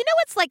 And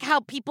it's like how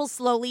people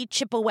slowly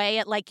chip away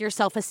at like your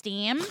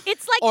self-esteem.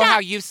 It's like or that. how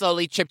you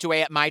slowly chipped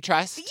away at my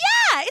trust.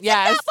 Yeah, it's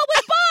like that, but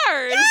with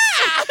bars.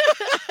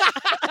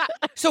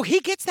 Yeah. So he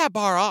gets that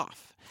bar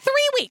off. 3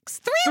 weeks.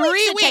 3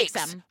 weeks it takes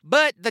him.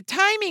 But the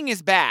timing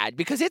is bad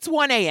because it's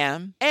 1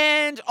 a.m.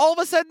 and all of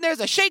a sudden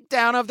there's a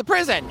shakedown of the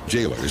prison.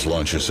 Jailers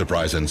launch a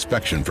surprise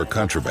inspection for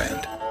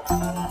contraband.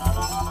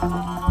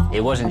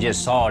 It wasn't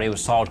just sawed, it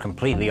was sawed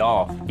completely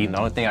off. The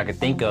only thing I could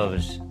think of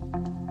is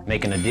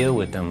making a deal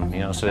with them,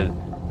 so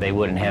that they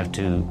wouldn't have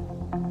to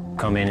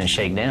come in and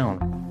shake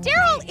down.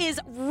 Daryl is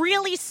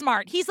really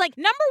smart. He's like,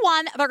 number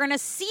one, they're going to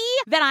see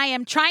that I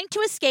am trying to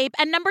escape.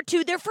 And number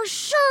two, they're for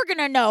sure going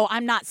to know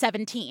I'm not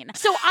 17.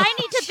 So I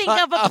need to think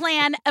of a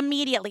plan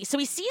immediately. So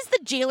he sees the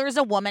jailer as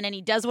a woman and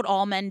he does what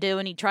all men do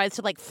and he tries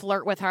to like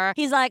flirt with her.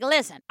 He's like,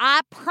 listen, I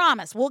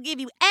promise we'll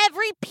give you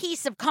every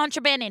piece of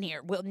contraband in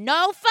here.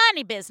 No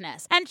funny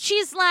business. And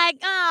she's like,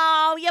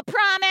 oh, you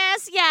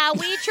promise? Yeah,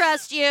 we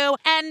trust you.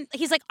 And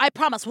he's like, I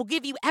promise we'll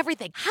give you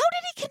everything. How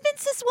did he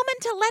convince this woman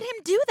to let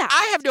him do that?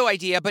 I have no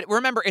idea, but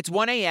remember, it's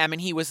 1 a.m.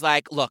 and he was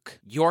like, look,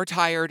 you're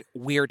tired,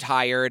 we're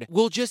tired.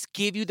 We'll just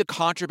give you the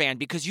contraband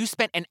because you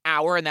spent an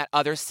hour in that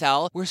other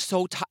cell. We're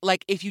so tired.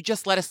 Like, if you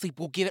just let us sleep,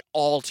 we'll give it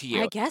all to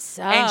you. I guess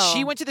so. And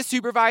she went to the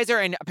supervisor,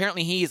 and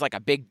apparently he's like a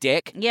big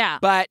dick. Yeah.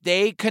 But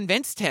they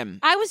convinced him.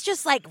 I was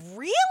just like,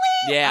 really?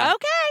 Yeah.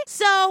 Okay.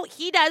 So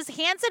he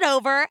hands it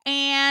over,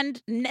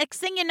 and next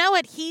thing you know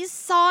he's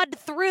sawed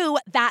through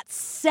that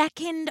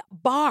second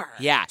bar.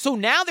 Yeah. So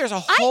now there's a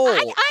hole.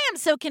 I am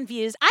so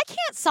confused. I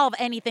can't solve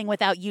anything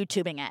without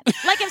YouTubing it.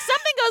 Like, if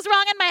something goes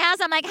wrong in my house,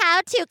 I'm like,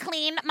 how to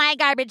clean my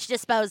garbage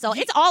disposal.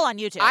 It's all on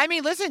YouTube. I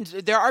mean, listen,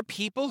 there are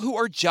people who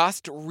are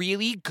just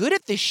really good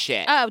at this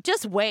shit. Oh,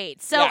 just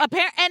wait. So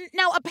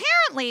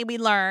apparently we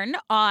learn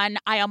on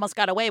I Almost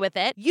Got Away with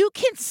It, you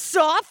can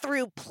saw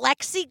through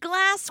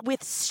plexiglass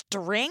with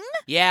string?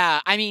 Yeah,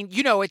 I mean,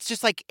 it's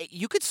just like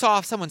you could saw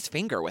off someone's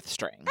finger with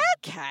string.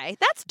 Okay,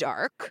 that's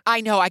dark.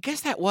 I know, I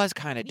guess that was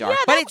kind of dark, Yeah,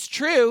 but it's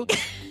true.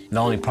 The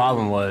only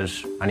problem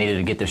was I needed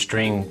to get the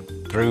string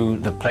through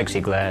the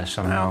plexiglass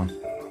somehow.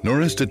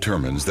 Norris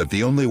determines that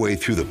the only way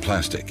through the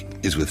plastic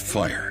is with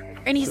fire.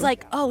 And he's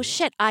like, oh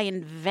shit, I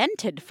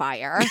invented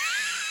fire.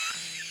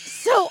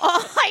 So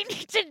all I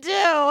need to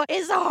do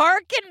is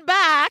harken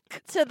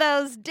back to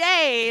those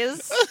days.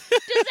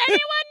 Does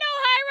anyone know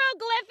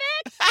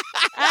hieroglyphics?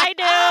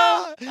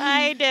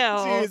 I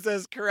do.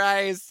 Jesus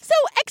Christ. So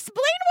explain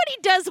what he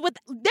does with,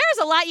 there's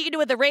a lot you can do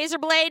with a razor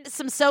blade,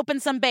 some soap,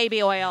 and some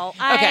baby oil.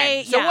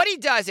 Okay, so what he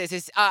does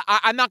is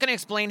I'm not going to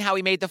explain how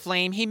he made the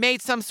flame. He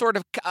made some sort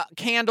of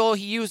candle.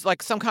 He used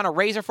like some kind of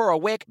razor for a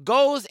wick,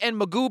 goes and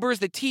magoobers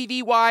the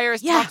TV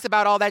wires, talks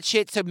about all that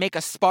shit to make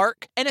a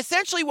spark. And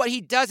essentially what he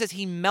does is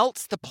he melts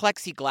the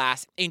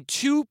plexiglass in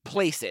two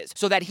places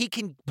so that he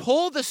can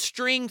pull the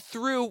string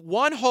through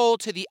one hole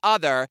to the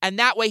other, and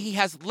that way he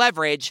has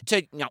leverage to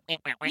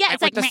it's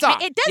with like the saw.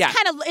 it does Yeah.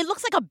 kind of. It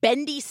looks like a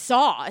bendy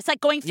saw. It's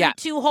like going through Yeah.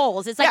 2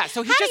 holes. It's like, Yeah,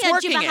 so he's just "Hiya,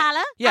 working it.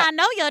 Jibahala. Yeah. I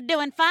know you're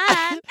doing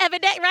fine every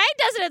day, right?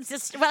 Doesn't it?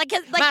 Just like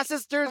My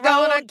sister's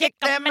gonna kick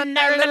them in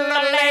their little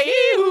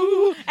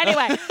lay.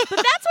 Anyway, but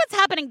that's what's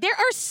happening. There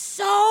are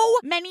so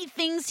many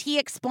things he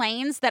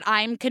explains that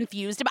I'm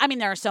confused about. I mean,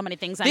 there are so many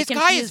things I'm This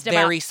confused guy is about.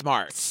 very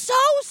smart. So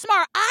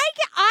smart.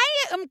 I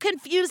am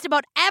confused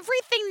about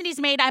everything that he's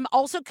made. I'm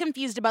also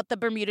confused about the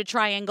Bermuda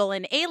Triangle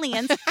and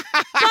aliens. But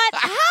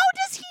how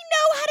does he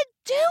know how to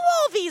do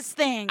all these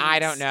things? I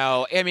don't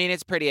know. I mean,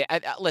 it's pretty.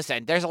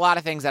 Listen, there's a lot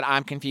of things that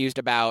I'm confused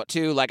about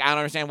too. Like, I don't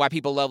understand why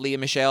people love Leah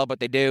Michelle, but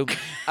they do.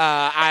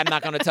 I'm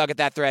not going to tug at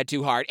that thread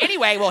too hard.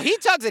 Anyway, well, he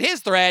tugs at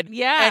his thread.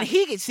 Yeah. And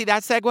he see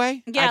that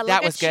segue? Yeah,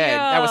 that was good.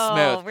 That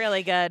was smooth.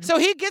 Really good. So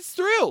he gets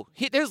through.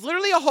 There's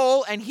literally a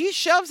hole, and he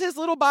shoves his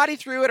little body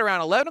through it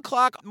around 11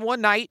 o'clock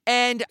one night,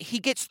 and he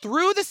gets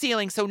through the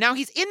ceiling. So now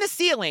he's in the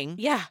ceiling.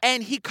 Yeah.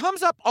 And he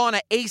comes up on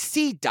an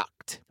AC duct.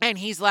 And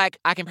he's like,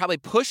 I can probably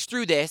push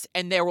through this,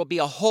 and there will be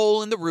a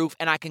hole in the roof,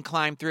 and I can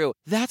climb through.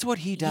 That's what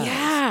he does.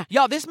 Yeah.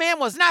 Y'all, this man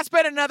was not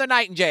spending another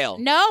night in jail.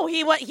 No,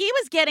 he was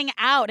getting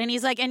out, and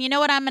he's like, and you know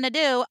what I'm going to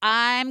do?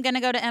 I'm going to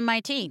go to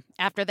MIT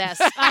after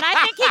this. And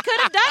I think he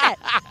could have done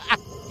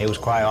it. It was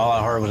quiet. All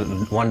I heard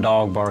was one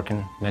dog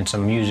barking and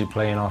some music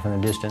playing off in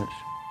the distance.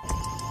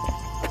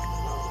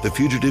 The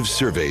fugitive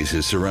surveys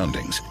his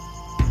surroundings.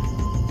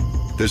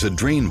 There's a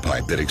drain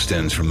pipe that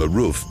extends from the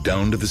roof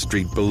down to the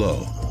street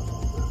below.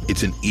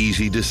 It's an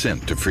easy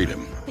descent to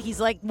freedom. He's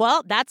like,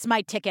 well, that's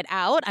my ticket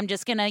out. I'm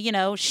just going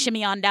to,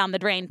 shimmy on down the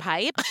drain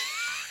pipe.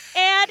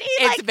 And he's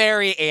It's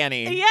very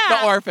Annie. Yeah.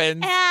 The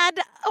orphans. And,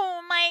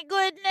 oh my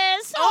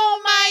goodness.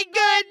 Oh my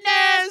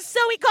goodness. So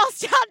he calls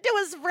down to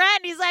his friend.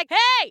 He's like,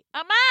 hey,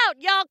 I'm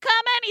out. Y'all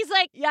coming? He's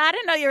like, yeah, I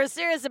didn't know you were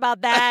serious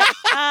about that.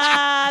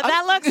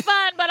 That looks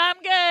fun, but I'm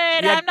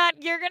good. Yeah. I'm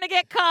not, you're going to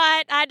get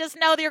caught. I just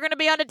know that you're going to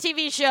be on a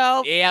TV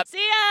show. Yep. See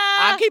ya.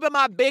 I'm keeping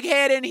my big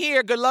head in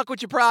here. Good luck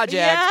with your project.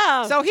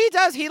 Yeah. So he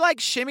does. He like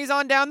shimmies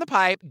on down the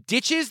pipe,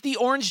 ditches the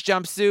orange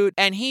jumpsuit,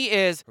 and he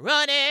is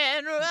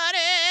running.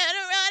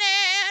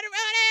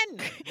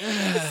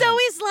 So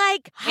he's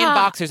like, In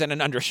boxers and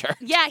an undershirt.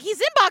 Yeah, he's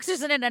in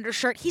boxers and an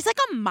undershirt. He's like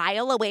a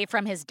mile away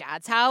from his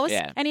dad's house.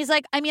 Yeah. And he's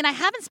like, I mean, I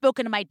haven't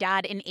spoken to my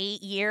dad in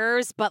 8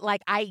 years, but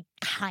like I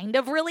kind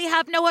of really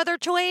have no other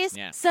choice.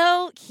 Yeah.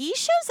 So he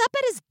shows up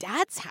at his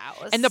dad's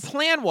house. And the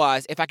plan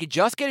was, if I could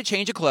just get a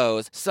change of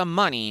clothes, some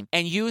money,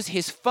 and use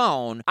his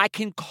phone, I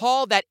can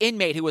call that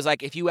inmate who was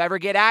like, if you ever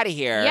get out of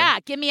here. Yeah,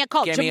 give me a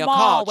call. Give Jamal me a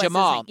call. was his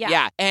Jamal. name.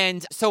 Yeah.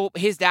 And so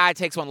his dad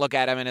takes one look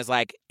at him and is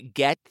like,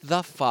 get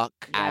the fuck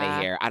out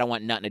of here. I don't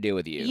want nothing to do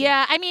with you.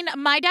 Yeah, I mean,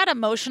 my dad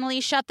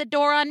emotionally shut the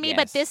door on me,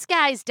 but Yes. this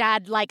guy's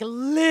dad, like,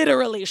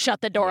 literally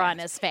shut the door on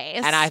his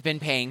face. And I've been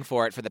paying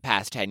for it for the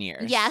past 10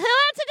 years. Yeah, who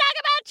wants to talk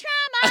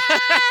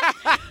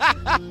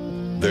about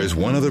trauma? There's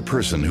one other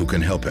person who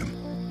can help him,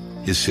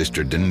 his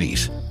sister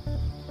Denise.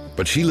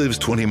 But she lives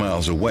 20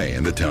 miles away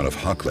in the town of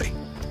Hockley.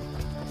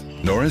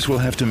 Norris will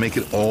have to make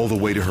it all the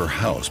way to her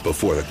house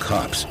before the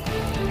cops.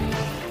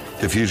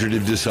 The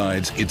fugitive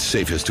decides it's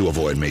safest to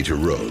avoid major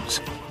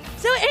roads.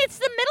 So it's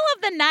the middle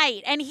of the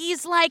night, and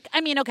he's like, I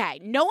mean, okay,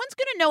 no one's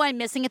going to know I'm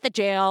missing at the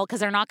jail because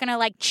they're not going to,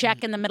 like,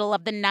 check in the middle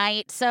of the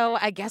night. So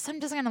I guess I'm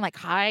just going to, like,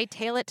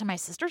 hightail it to my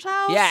sister's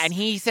house. Yeah, and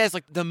he says,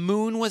 like, the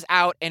moon was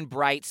out and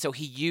bright, so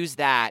he used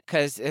that.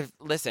 Because,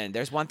 listen,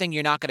 there's one thing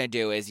you're not going to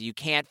do is you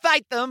can't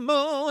fight the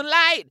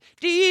moonlight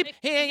deep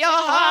in your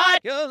heart.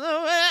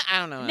 I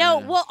don't know. No,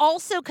 well,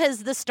 also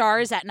because the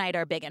stars at night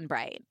are big and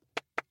bright.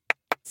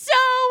 So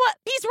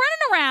he's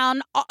running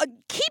around,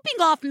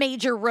 keeping off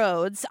major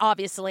roads,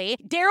 obviously.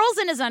 Daryl's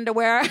in his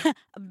underwear,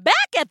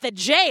 back at the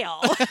jail.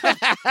 They're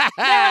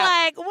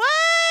like,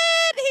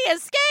 what? He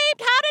escaped?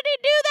 How did he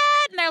do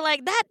that? And they're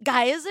like, that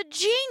guy is a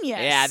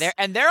genius. Yeah,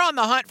 they're on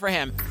the hunt for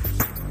him.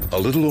 A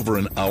little over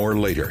an hour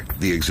later,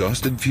 the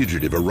exhausted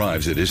fugitive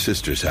arrives at his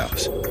sister's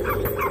house.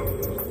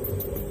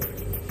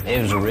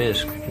 It was a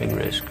risk, big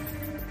risk.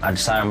 I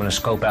decided I'm going to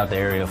scope out the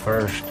area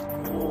first.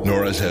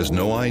 Norris has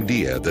no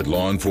idea that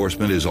law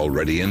enforcement is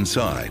already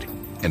inside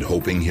and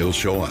hoping he'll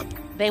show up.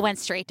 They went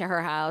straight to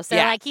her house. They're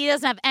Yeah. like, he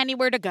doesn't have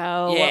anywhere to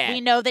go. Yeah. We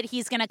know that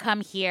he's going to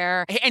come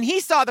here. And he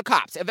saw the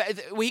cops.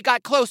 We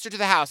got closer to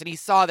the house, and he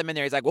saw them in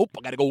there. He's like, oh,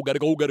 gotta go.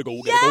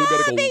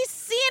 They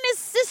see his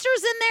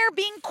sister's in there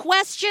being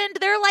questioned.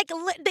 They're like,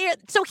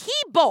 so he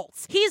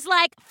bolts. He's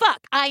like,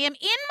 fuck, I am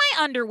in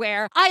my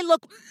underwear. I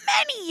look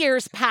many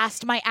years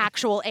past my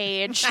actual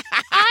age.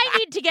 I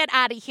need to get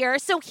out of here.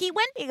 So he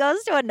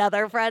goes to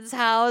another friend's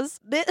house.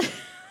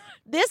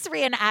 This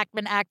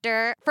reenactment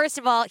actor, first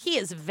of all, he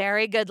is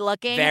very good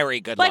looking.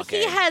 Very good but looking.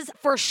 But he has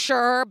for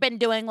sure been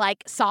doing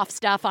like soft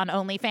stuff on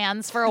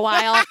OnlyFans for a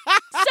while. So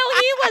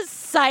he was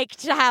psyched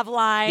to have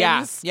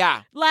lines.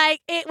 Yeah.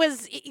 Like, it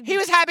was... He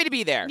was happy to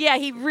be there. Yeah,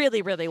 he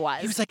really, really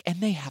was. He was like,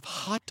 and they have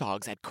hot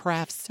dogs at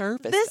craft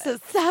services. This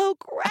is so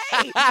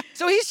great.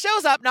 So he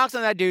shows up, knocks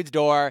on that dude's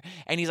door,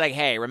 and he's like,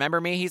 hey, remember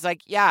me? He's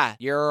like, yeah,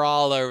 you're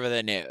all over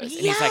the news. And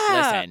he's like,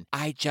 listen,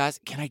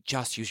 can I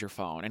just use your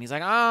phone? And he's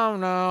like, oh,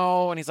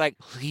 no. And he's like,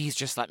 please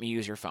just let me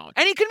use your phone.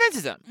 And he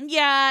convinces him.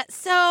 Yeah,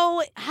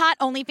 so hot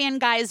OnlyFans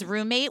guy's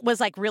roommate was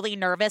like really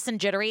nervous and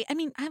jittery. I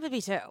mean, I would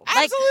be too.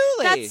 Absolutely.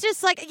 Like, that's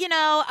just like,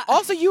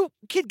 Also, you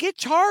could get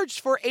charged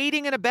for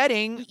aiding and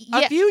abetting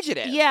a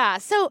fugitive. Yeah,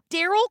 so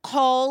Daryl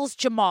calls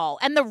Jamal,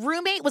 and the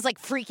roommate was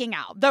like freaking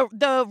out.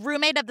 The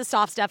roommate of the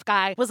soft stuff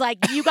guy was like,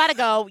 you gotta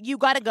go, you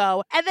gotta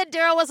go. And then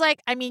Daryl was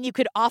like, I mean, you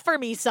could offer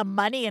me some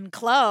money and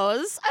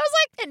clothes. I was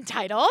like,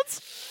 entitled.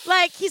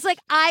 Like, he's like,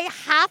 I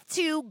have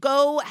to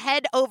go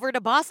head over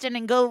to Boston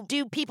and go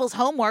do people's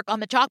homework on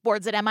the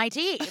chalkboards at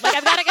MIT. Like,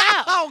 I've gotta go.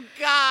 Oh,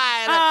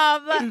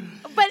 God.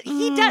 But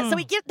he does. So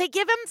they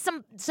give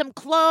him some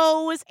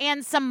clothes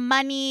and some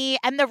money,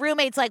 and the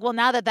roommate's like, well,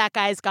 now that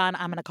guy's gone,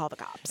 I'm gonna call the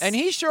cops. And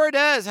he sure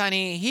does,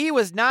 honey. He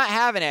was not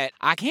having it.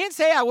 I can't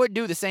say I would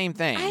do the same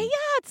thing. Yeah,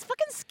 it's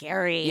fucking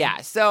scary.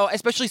 Yeah, so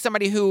especially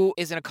somebody who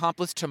is an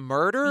accomplice to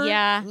murder.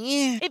 Yeah.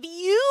 If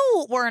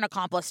you were an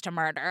accomplice to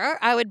murder,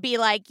 I would be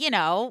like, I'm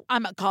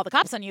gonna call the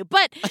cops on you.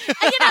 But, this...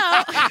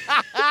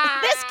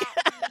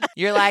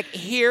 You're like,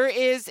 here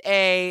is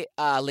a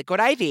liquid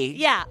IV.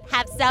 Yeah,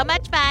 have so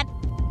much fun.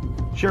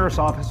 Sheriff's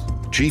Office.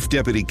 Chief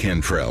Deputy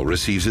Cantrell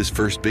receives his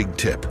first big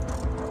tip.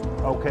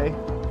 Okay.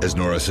 As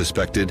Nora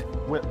suspected,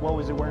 What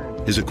was he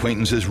wearing? his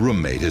acquaintance's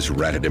roommate has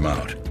ratted him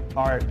out.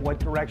 All right, what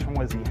direction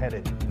was he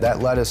headed? That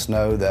let us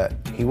know that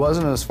he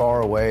wasn't as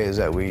far away as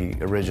that we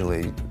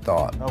originally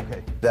thought.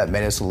 Okay. That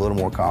made us a little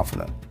more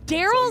confident.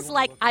 Daryl's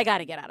like, I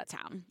gotta get out of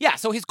town. Yeah,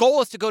 so his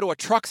goal is to go to a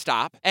truck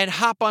stop and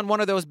hop on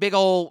one of those big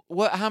old,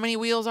 how many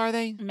wheels are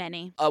they?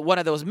 Many. One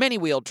of those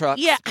many-wheeled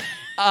trucks. Yeah.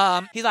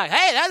 He's like,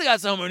 hey, that's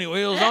got so many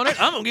wheels on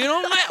it. I'm going to get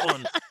on that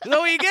one.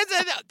 So he gets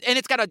in, and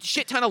it's got a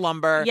shit ton of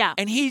lumber. Yeah.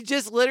 And he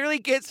just literally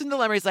gets in the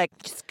lumber. He's like,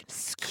 I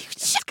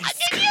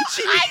can't believe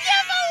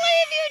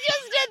you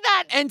just did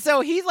that. And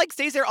so he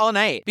stays there all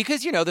night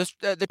because,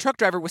 the truck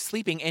driver was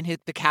sleeping in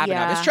the cabin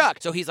of his truck.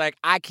 So he's like,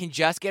 I can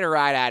just get a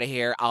ride out of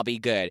here. I'll be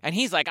good. And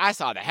he's like, I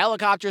saw the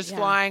helicopters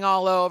flying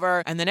all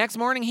over. And the next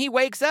morning he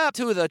wakes up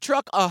to the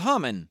truck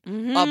a-humming,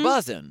 a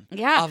buzzing,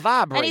 a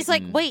vibrating. And he's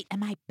like, wait,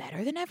 am I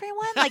better than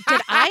everyone? Like,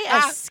 did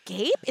I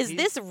escape? Is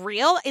this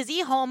real? Is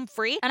he home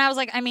free? And I was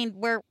like, I mean,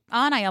 we're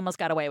on. I almost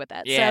got away with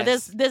it.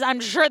 Yes. So this I'm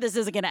sure this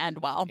isn't going to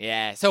end well.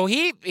 Yeah. So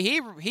he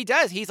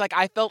does. He's like,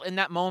 I felt in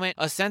that moment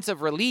a sense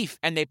of relief.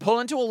 And they pull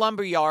into a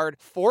lumber yard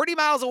 40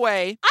 miles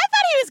away. I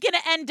thought he was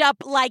going to end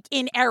up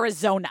in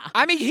Arizona.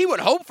 I mean, he would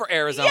hope for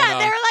Arizona. Yeah,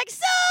 they're like,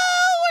 so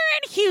we're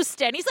in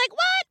Houston. He's like,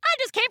 what? I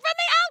just came from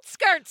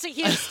the outskirts of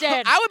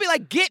Houston. I would be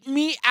like, get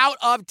me out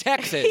of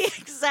Texas.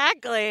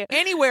 Exactly.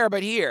 Anywhere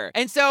but here.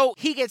 And so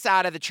he gets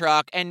out of the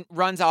truck and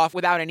runs off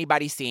without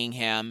anybody seeing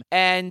him.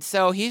 And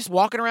so he's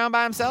walking around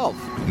by himself.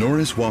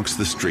 Norris walks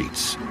the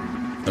streets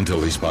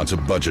until he spots a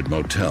budget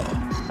motel.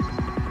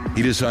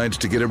 He decides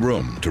to get a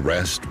room to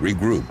rest,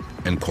 regroup,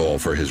 and call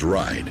for his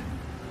ride.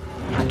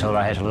 I told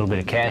her I had a little bit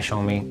of cash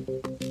on me,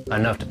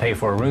 enough to pay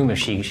for a room if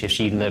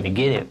she'd let me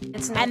get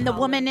it. And the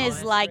woman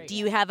is like, do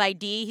you have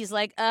ID? He's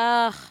like,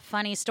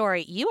 funny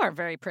story. You are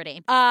very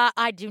pretty.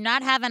 I do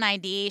not have an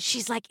ID.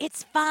 She's like,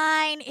 it's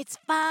fine. It's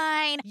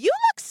fine. You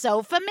look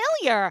so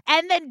familiar.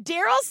 And then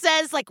Daryl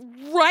says,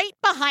 right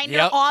behind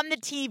her on the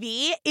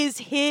TV is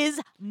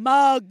his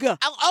mug.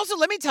 Also,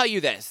 let me tell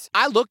you this.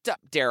 I looked up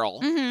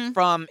Daryl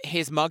from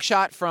his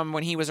mugshot from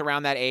when he was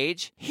around that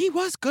age. He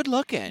was good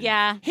looking.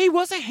 Yeah. He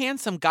was a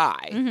handsome guy.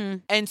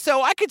 And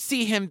so I could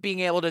see him being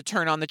able to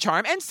turn on the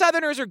charm. And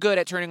Southerners are good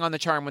at turning on the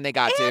charm when they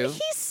got to. And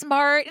he's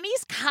smart and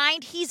he's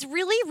kind. He's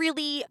really,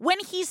 really, when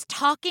he's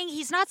talking,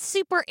 he's not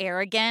super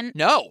arrogant.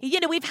 No.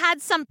 We've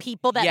had some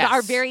people that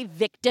are very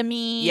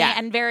victim-y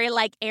and very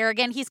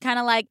arrogant. He's kind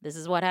of like, this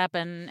is what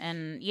happened.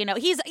 And,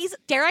 he's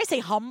dare I say,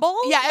 humble?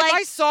 Yeah, if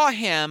I saw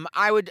him,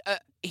 I would...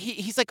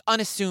 He's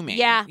unassuming.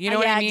 Yeah. You know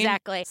what I mean?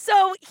 Exactly.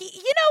 So he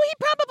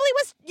probably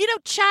was,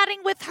 chatting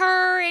with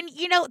her and,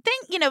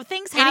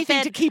 things happen.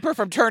 Anything to keep her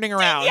from turning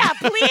around. Yeah,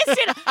 please, don't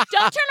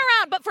turn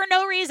around, but for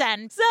no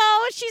reason. So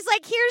she's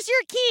like, here's your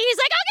key. He's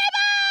like,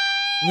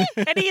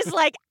 okay, bye. And he's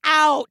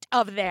out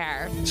of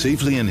there.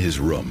 Safely in his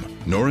room,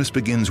 Norris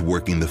begins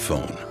working the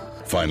phone.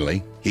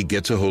 Finally, he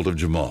gets a hold of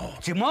Jamal.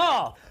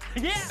 Jamal!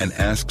 Yeah. And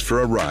asks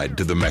for a ride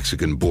to the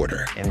Mexican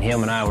border. And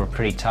him and I were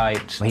pretty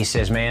tight. So he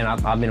says, man,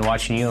 I've been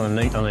watching you on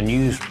the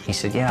news. He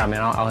said, yeah,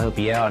 man, I'll help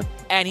you out.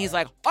 And he's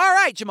like, all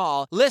right,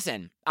 Jamal,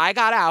 listen, I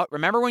got out.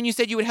 Remember when you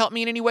said you would help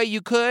me in any way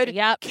you could?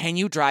 Yep. Can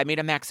you drive me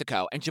to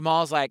Mexico? And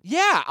Jamal's like,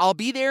 yeah, I'll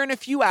be there in a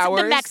few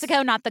hours. The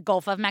Mexico, not the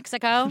Gulf of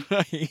Mexico.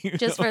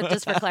 just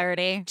for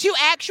clarity. To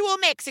actual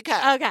Mexico.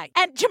 Okay.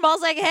 And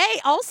Jamal's like, hey,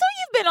 also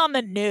you've been on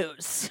the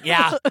news.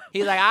 Yeah.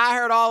 He's like, I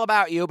heard all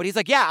about you. But he's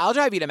like, yeah, I'll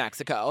drive you to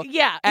Mexico.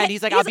 Yeah. And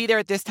he's like, I'll be there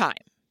at this time.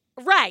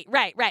 Right.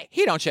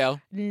 He don't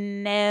chill.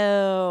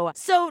 No.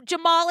 So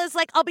Jamal is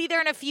like, I'll be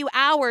there in a few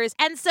hours.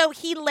 And so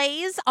he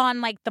lays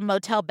on like the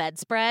motel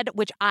bedspread,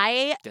 which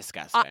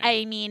Disgusting.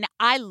 I mean,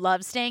 I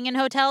love staying in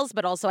hotels,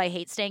 but also I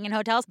hate staying in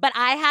hotels. But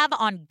I have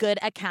on good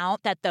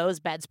account that those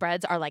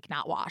bedspreads are like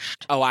not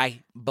washed. Oh,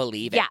 I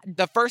believe it. Yeah.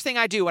 The first thing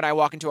I do when I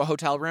walk into a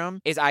hotel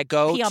room is I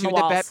go Pee to on the the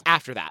bed. walls.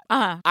 After that,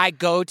 I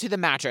go to the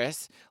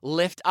mattress,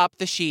 lift up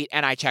the sheet,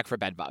 and I check for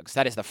bed bugs.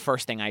 That is the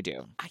first thing I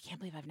do. I can't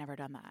believe I've never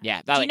done that.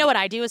 Yeah. Do you know what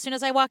I do as soon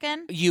as I walk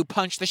in? You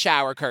punch the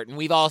shower curtain.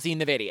 We've all seen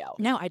the video.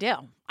 No, I do.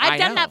 I've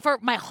done know. that for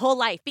my whole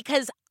life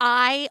because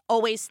I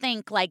always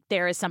think like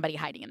there is somebody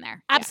hiding in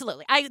there.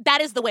 Absolutely. That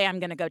is the way I'm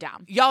going to go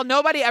down. Y'all,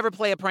 nobody ever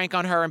play a prank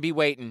on her and be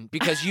waiting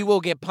because you will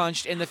get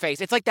punched in the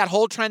face. It's like that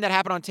whole trend that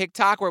happened on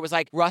TikTok where it was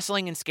like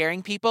rustling and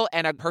scaring people,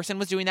 and a person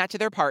was doing that to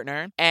their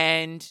partner,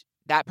 and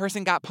that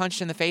person got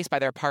punched in the face by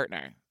their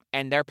partner.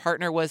 And their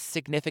partner was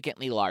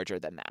significantly larger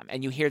than them.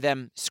 And you hear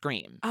them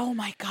scream. Oh,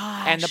 my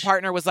gosh. And the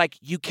partner was like,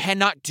 you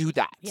cannot do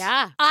that.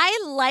 Yeah.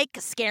 I like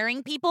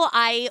scaring people.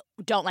 I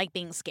don't like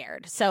being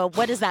scared. So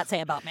what does that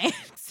say about me?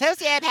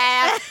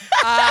 Sociopath.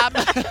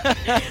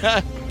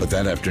 But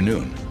that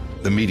afternoon,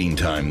 the meeting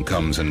time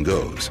comes and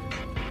goes.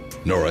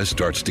 Nora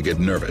starts to get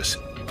nervous.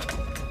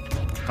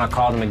 I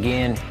called him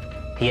again.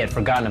 He had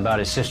forgotten about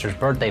his sister's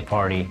birthday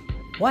party.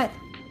 What?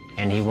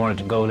 And he wanted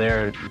to go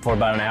there for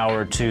about an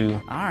hour or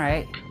two. All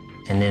right.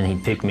 And then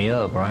he picked me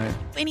up, right?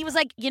 And he was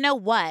like, you know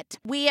what?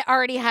 We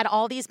already had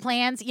all these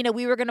plans. You know,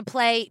 we were going to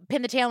play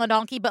Pin the Tail on the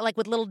Donkey, but like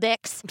with little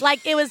dicks.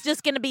 Like it was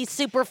just going to be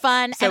super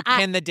fun. So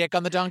pin the dick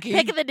on the donkey?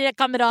 Picking the dick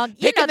on the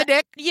donkey. Picking the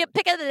dick? Yeah,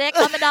 picking the dick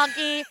on the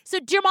donkey. So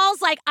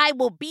Jamal's like, I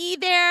will be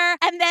there.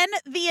 And then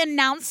the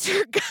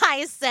announcer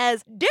guy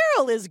says,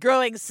 Daryl is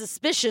growing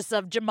suspicious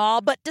of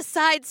Jamal, but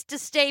decides to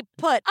stay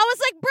put. I was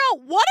like,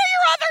 bro, what are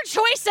your other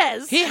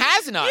choices? He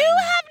has none. You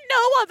have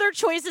no other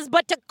choices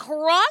but to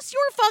cross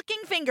your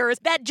fucking fingers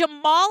that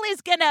Jamal is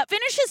gonna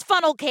finish his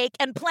funnel cake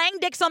and playing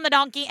dicks on the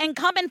donkey and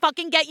come and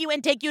fucking get you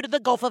and take you to the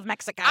Gulf of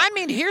Mexico. I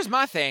mean, here's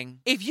my thing.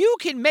 If you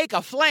can make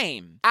a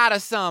flame out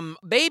of some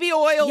baby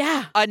oil,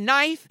 a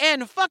knife,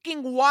 and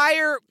fucking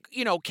wire,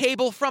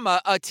 cable from a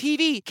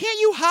TV, can't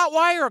you hot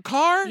wire a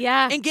car?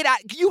 Yeah. And get out.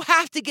 You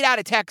have to get out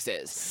of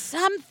Texas.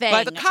 Something.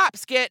 But the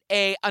cops get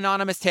a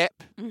anonymous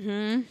tip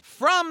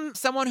from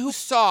someone who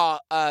saw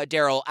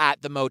Daryl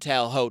at the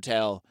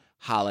hotel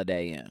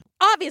Holiday Inn.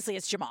 Obviously,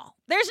 it's Jamal.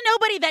 There's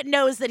nobody that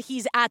knows that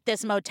he's at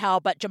this motel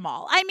but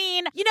Jamal. I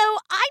mean, I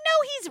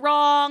know he's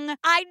wrong.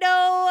 I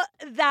know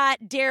that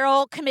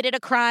Daryl committed a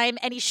crime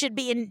and he should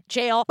be in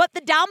jail. But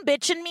the down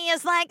bitch in me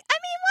is like, I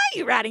mean, why are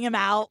you ratting him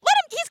out?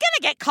 He's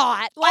gonna get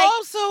caught.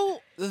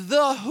 Also,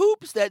 the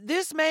hoops that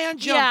this man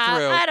jumped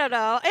through. I don't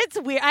know.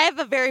 It's weird. I have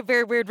a very,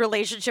 very weird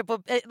relationship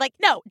with,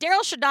 no,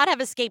 Daryl should not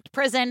have escaped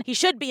prison. He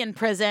should be in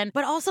prison,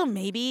 but also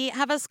maybe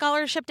have a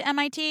scholarship to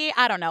MIT.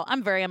 I don't know.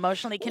 I'm very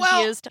emotionally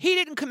confused. Well, he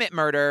didn't commit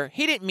murder.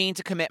 He didn't mean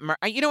to commit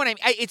murder. You know what I mean?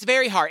 It's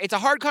very hard. It's a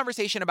hard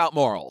conversation about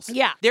morals.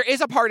 Yeah. There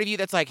is a part of you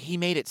that's like, he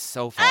made it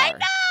so far. I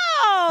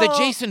know! The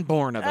Jason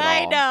Bourne of it all.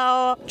 I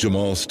know.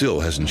 Jamal still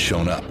hasn't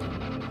shown up.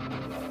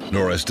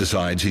 Norris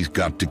decides he's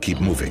got to keep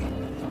moving.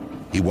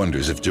 He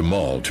wonders if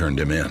Jamal turned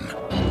him in.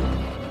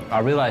 I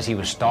realized he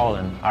was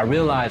stalling. I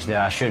realized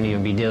that I shouldn't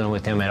even be dealing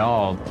with him at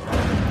all.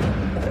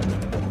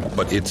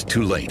 But it's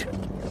too late.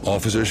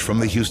 Officers from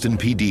the Houston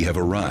PD have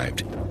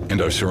arrived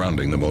and are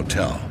surrounding the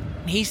motel.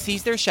 He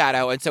sees their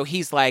shadow, and so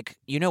he's like,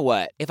 you know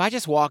what? If I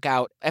just walk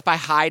out, if I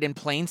hide in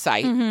plain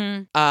sight,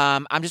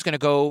 I'm just going to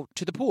go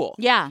to the pool.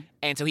 Yeah.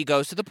 And so he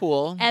goes to the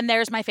pool. And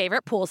there's my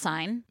favorite pool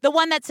sign. The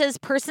one that says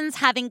persons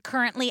having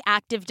currently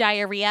active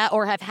diarrhea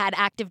or have had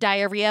active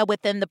diarrhea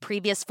within the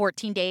previous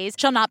 14 days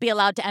shall not be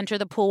allowed to enter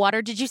the pool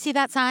water. Did you see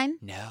that sign?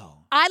 No.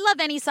 I love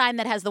any sign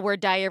that has the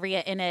word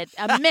diarrhea in it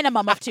a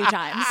minimum of 2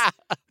 times.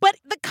 But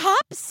the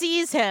cop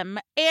sees him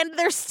and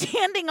they're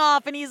standing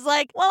off and he's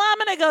like, well, I'm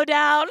going to go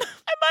down.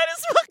 I might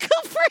as well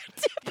go for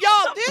a dip.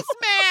 Yo, this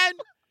man,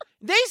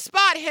 they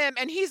spot him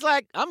and he's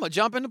like, I'm going to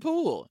jump in the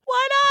pool.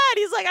 Why not?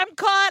 He's like, I'm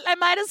caught. I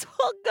might as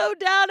well go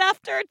down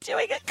after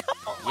doing a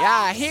couple laps.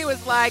 Yeah, he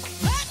was like,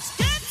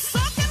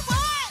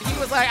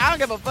 I don't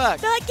give a fuck.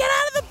 They're like, get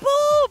out of the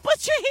pool.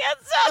 Put your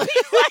hands up.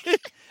 He's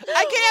like,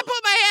 I can't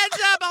put my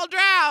hands up. I'll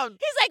drown.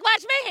 He's like,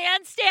 watch my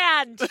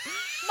handstand.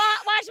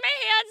 Watch my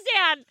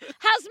handstand.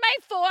 How's my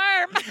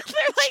form?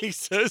 They're like,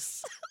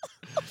 Jesus.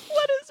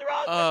 What is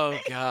wrong with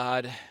me? Oh,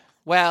 God.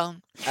 Well,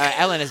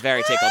 Ellen is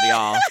very tickled,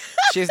 y'all.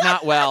 She's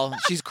not well.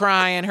 She's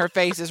crying. Her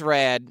face is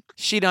red.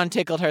 She done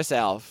tickled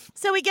herself.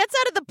 So he gets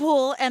out of the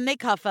pool and they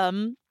cuff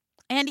him.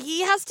 And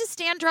he has to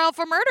stand trial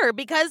for murder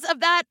because of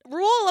that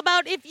rule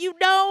about if you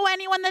know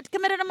anyone that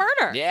committed a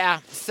murder.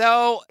 Yeah.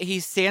 So he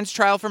stands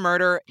trial for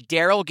murder.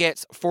 Daryl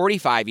gets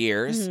 45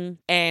 years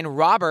and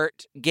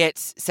Robert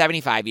gets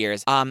 75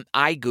 years.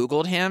 I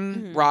Googled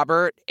him,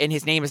 Robert, and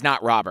his name is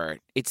not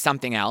Robert. it's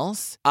something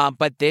else.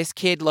 But this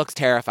kid looks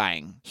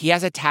terrifying. He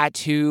has a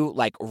tattoo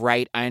like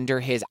right under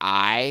his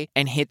eye,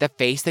 and the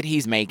face that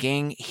he's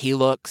making, he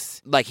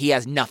looks like he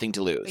has nothing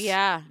to lose.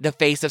 Yeah. The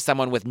face of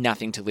someone with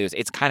nothing to lose.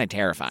 It's kind of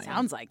terrifying.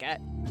 Sounds like it.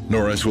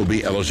 Norris will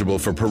be eligible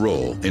for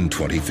parole in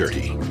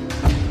 2030.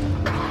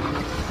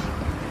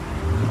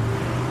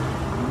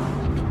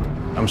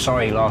 I'm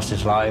sorry he lost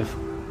his life.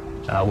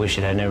 I wish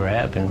it had never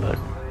happened, but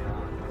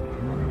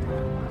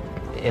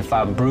if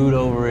I brood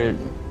over it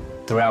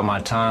throughout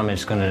my time,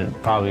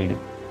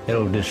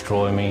 it'll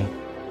destroy me.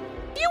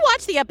 You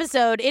watch the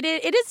episode,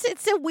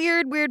 it's a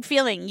weird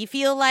feeling. You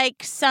feel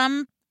like it's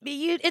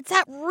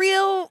that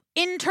real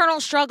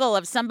internal struggle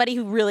of somebody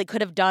who really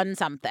could have done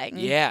something.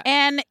 Yeah.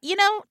 And,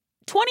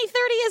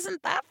 2030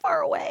 isn't that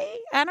far away.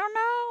 I don't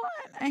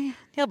know.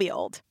 He'll be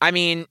old. I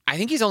mean, I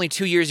think he's only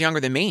 2 years younger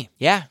than me.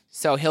 Yeah.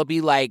 So he'll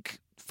be like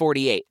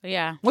 48.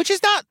 Yeah. Which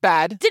is not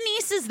bad.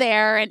 Denise is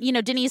there, and,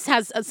 Denise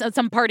has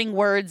some parting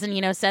words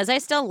and, says, I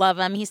still love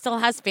him. He still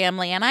has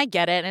family, and I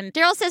get it. And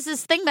Daryl says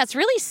this thing that's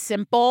really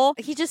simple.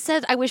 He just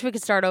says, I wish we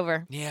could start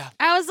over. Yeah.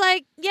 I was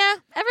like, yeah,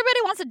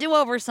 everybody wants a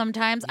do-over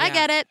sometimes. Yeah. I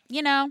get it,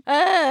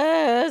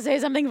 say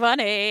something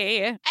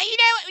funny.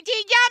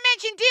 Did y'all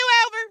mention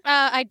do-over?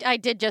 I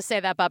did just say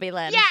that, Bobby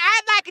Lynn. Yeah,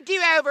 I'd like a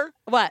do-over.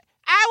 What?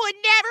 I would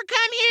never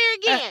come here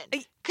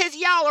again. Because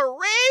y'all are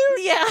rude.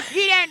 Yeah.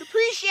 You don't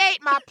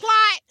appreciate my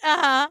plight.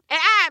 Uh-huh. And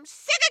I'm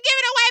sick of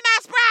giving away my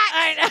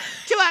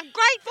sprites to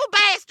ungrateful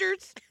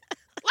bastards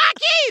like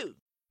you.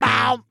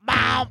 Bow,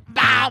 bow,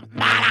 bow, ba,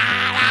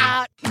 da,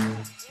 da.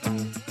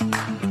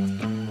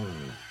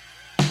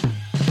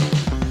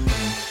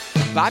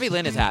 Bobby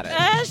Lynn has had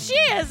it. She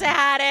has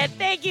had it.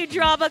 Thank you,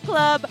 Drama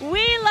Club.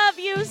 We love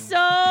you so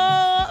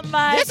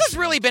much. This has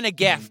really been a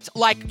gift.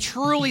 Like,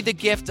 truly the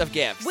gift of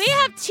gifts. We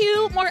have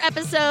 2 more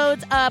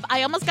episodes of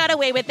I Almost Got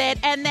Away With It.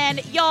 And then,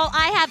 y'all,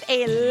 I have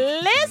a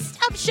list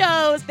of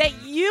shows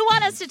that you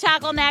want us to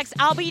tackle next.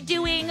 I'll be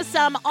doing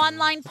some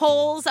online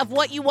polls of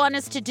what you want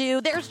us to do.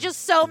 There's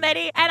just so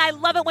many. And I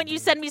love it when you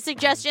send me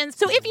suggestions.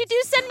 So if you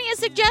do send me a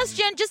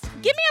suggestion, just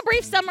give me a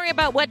brief summary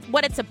about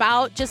what it's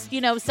about. Just,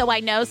 so I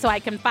know, so I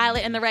can file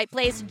it in the right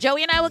place.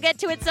 Joey and I will get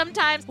to it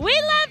sometimes. We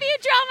love you,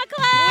 Drama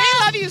Club.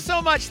 We love you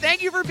so much.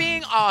 Thank you for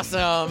being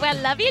awesome. Well,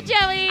 love you,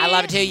 Joey. I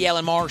love you too,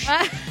 Yellen Marsh.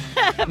 Bye.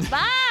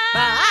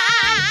 Bye.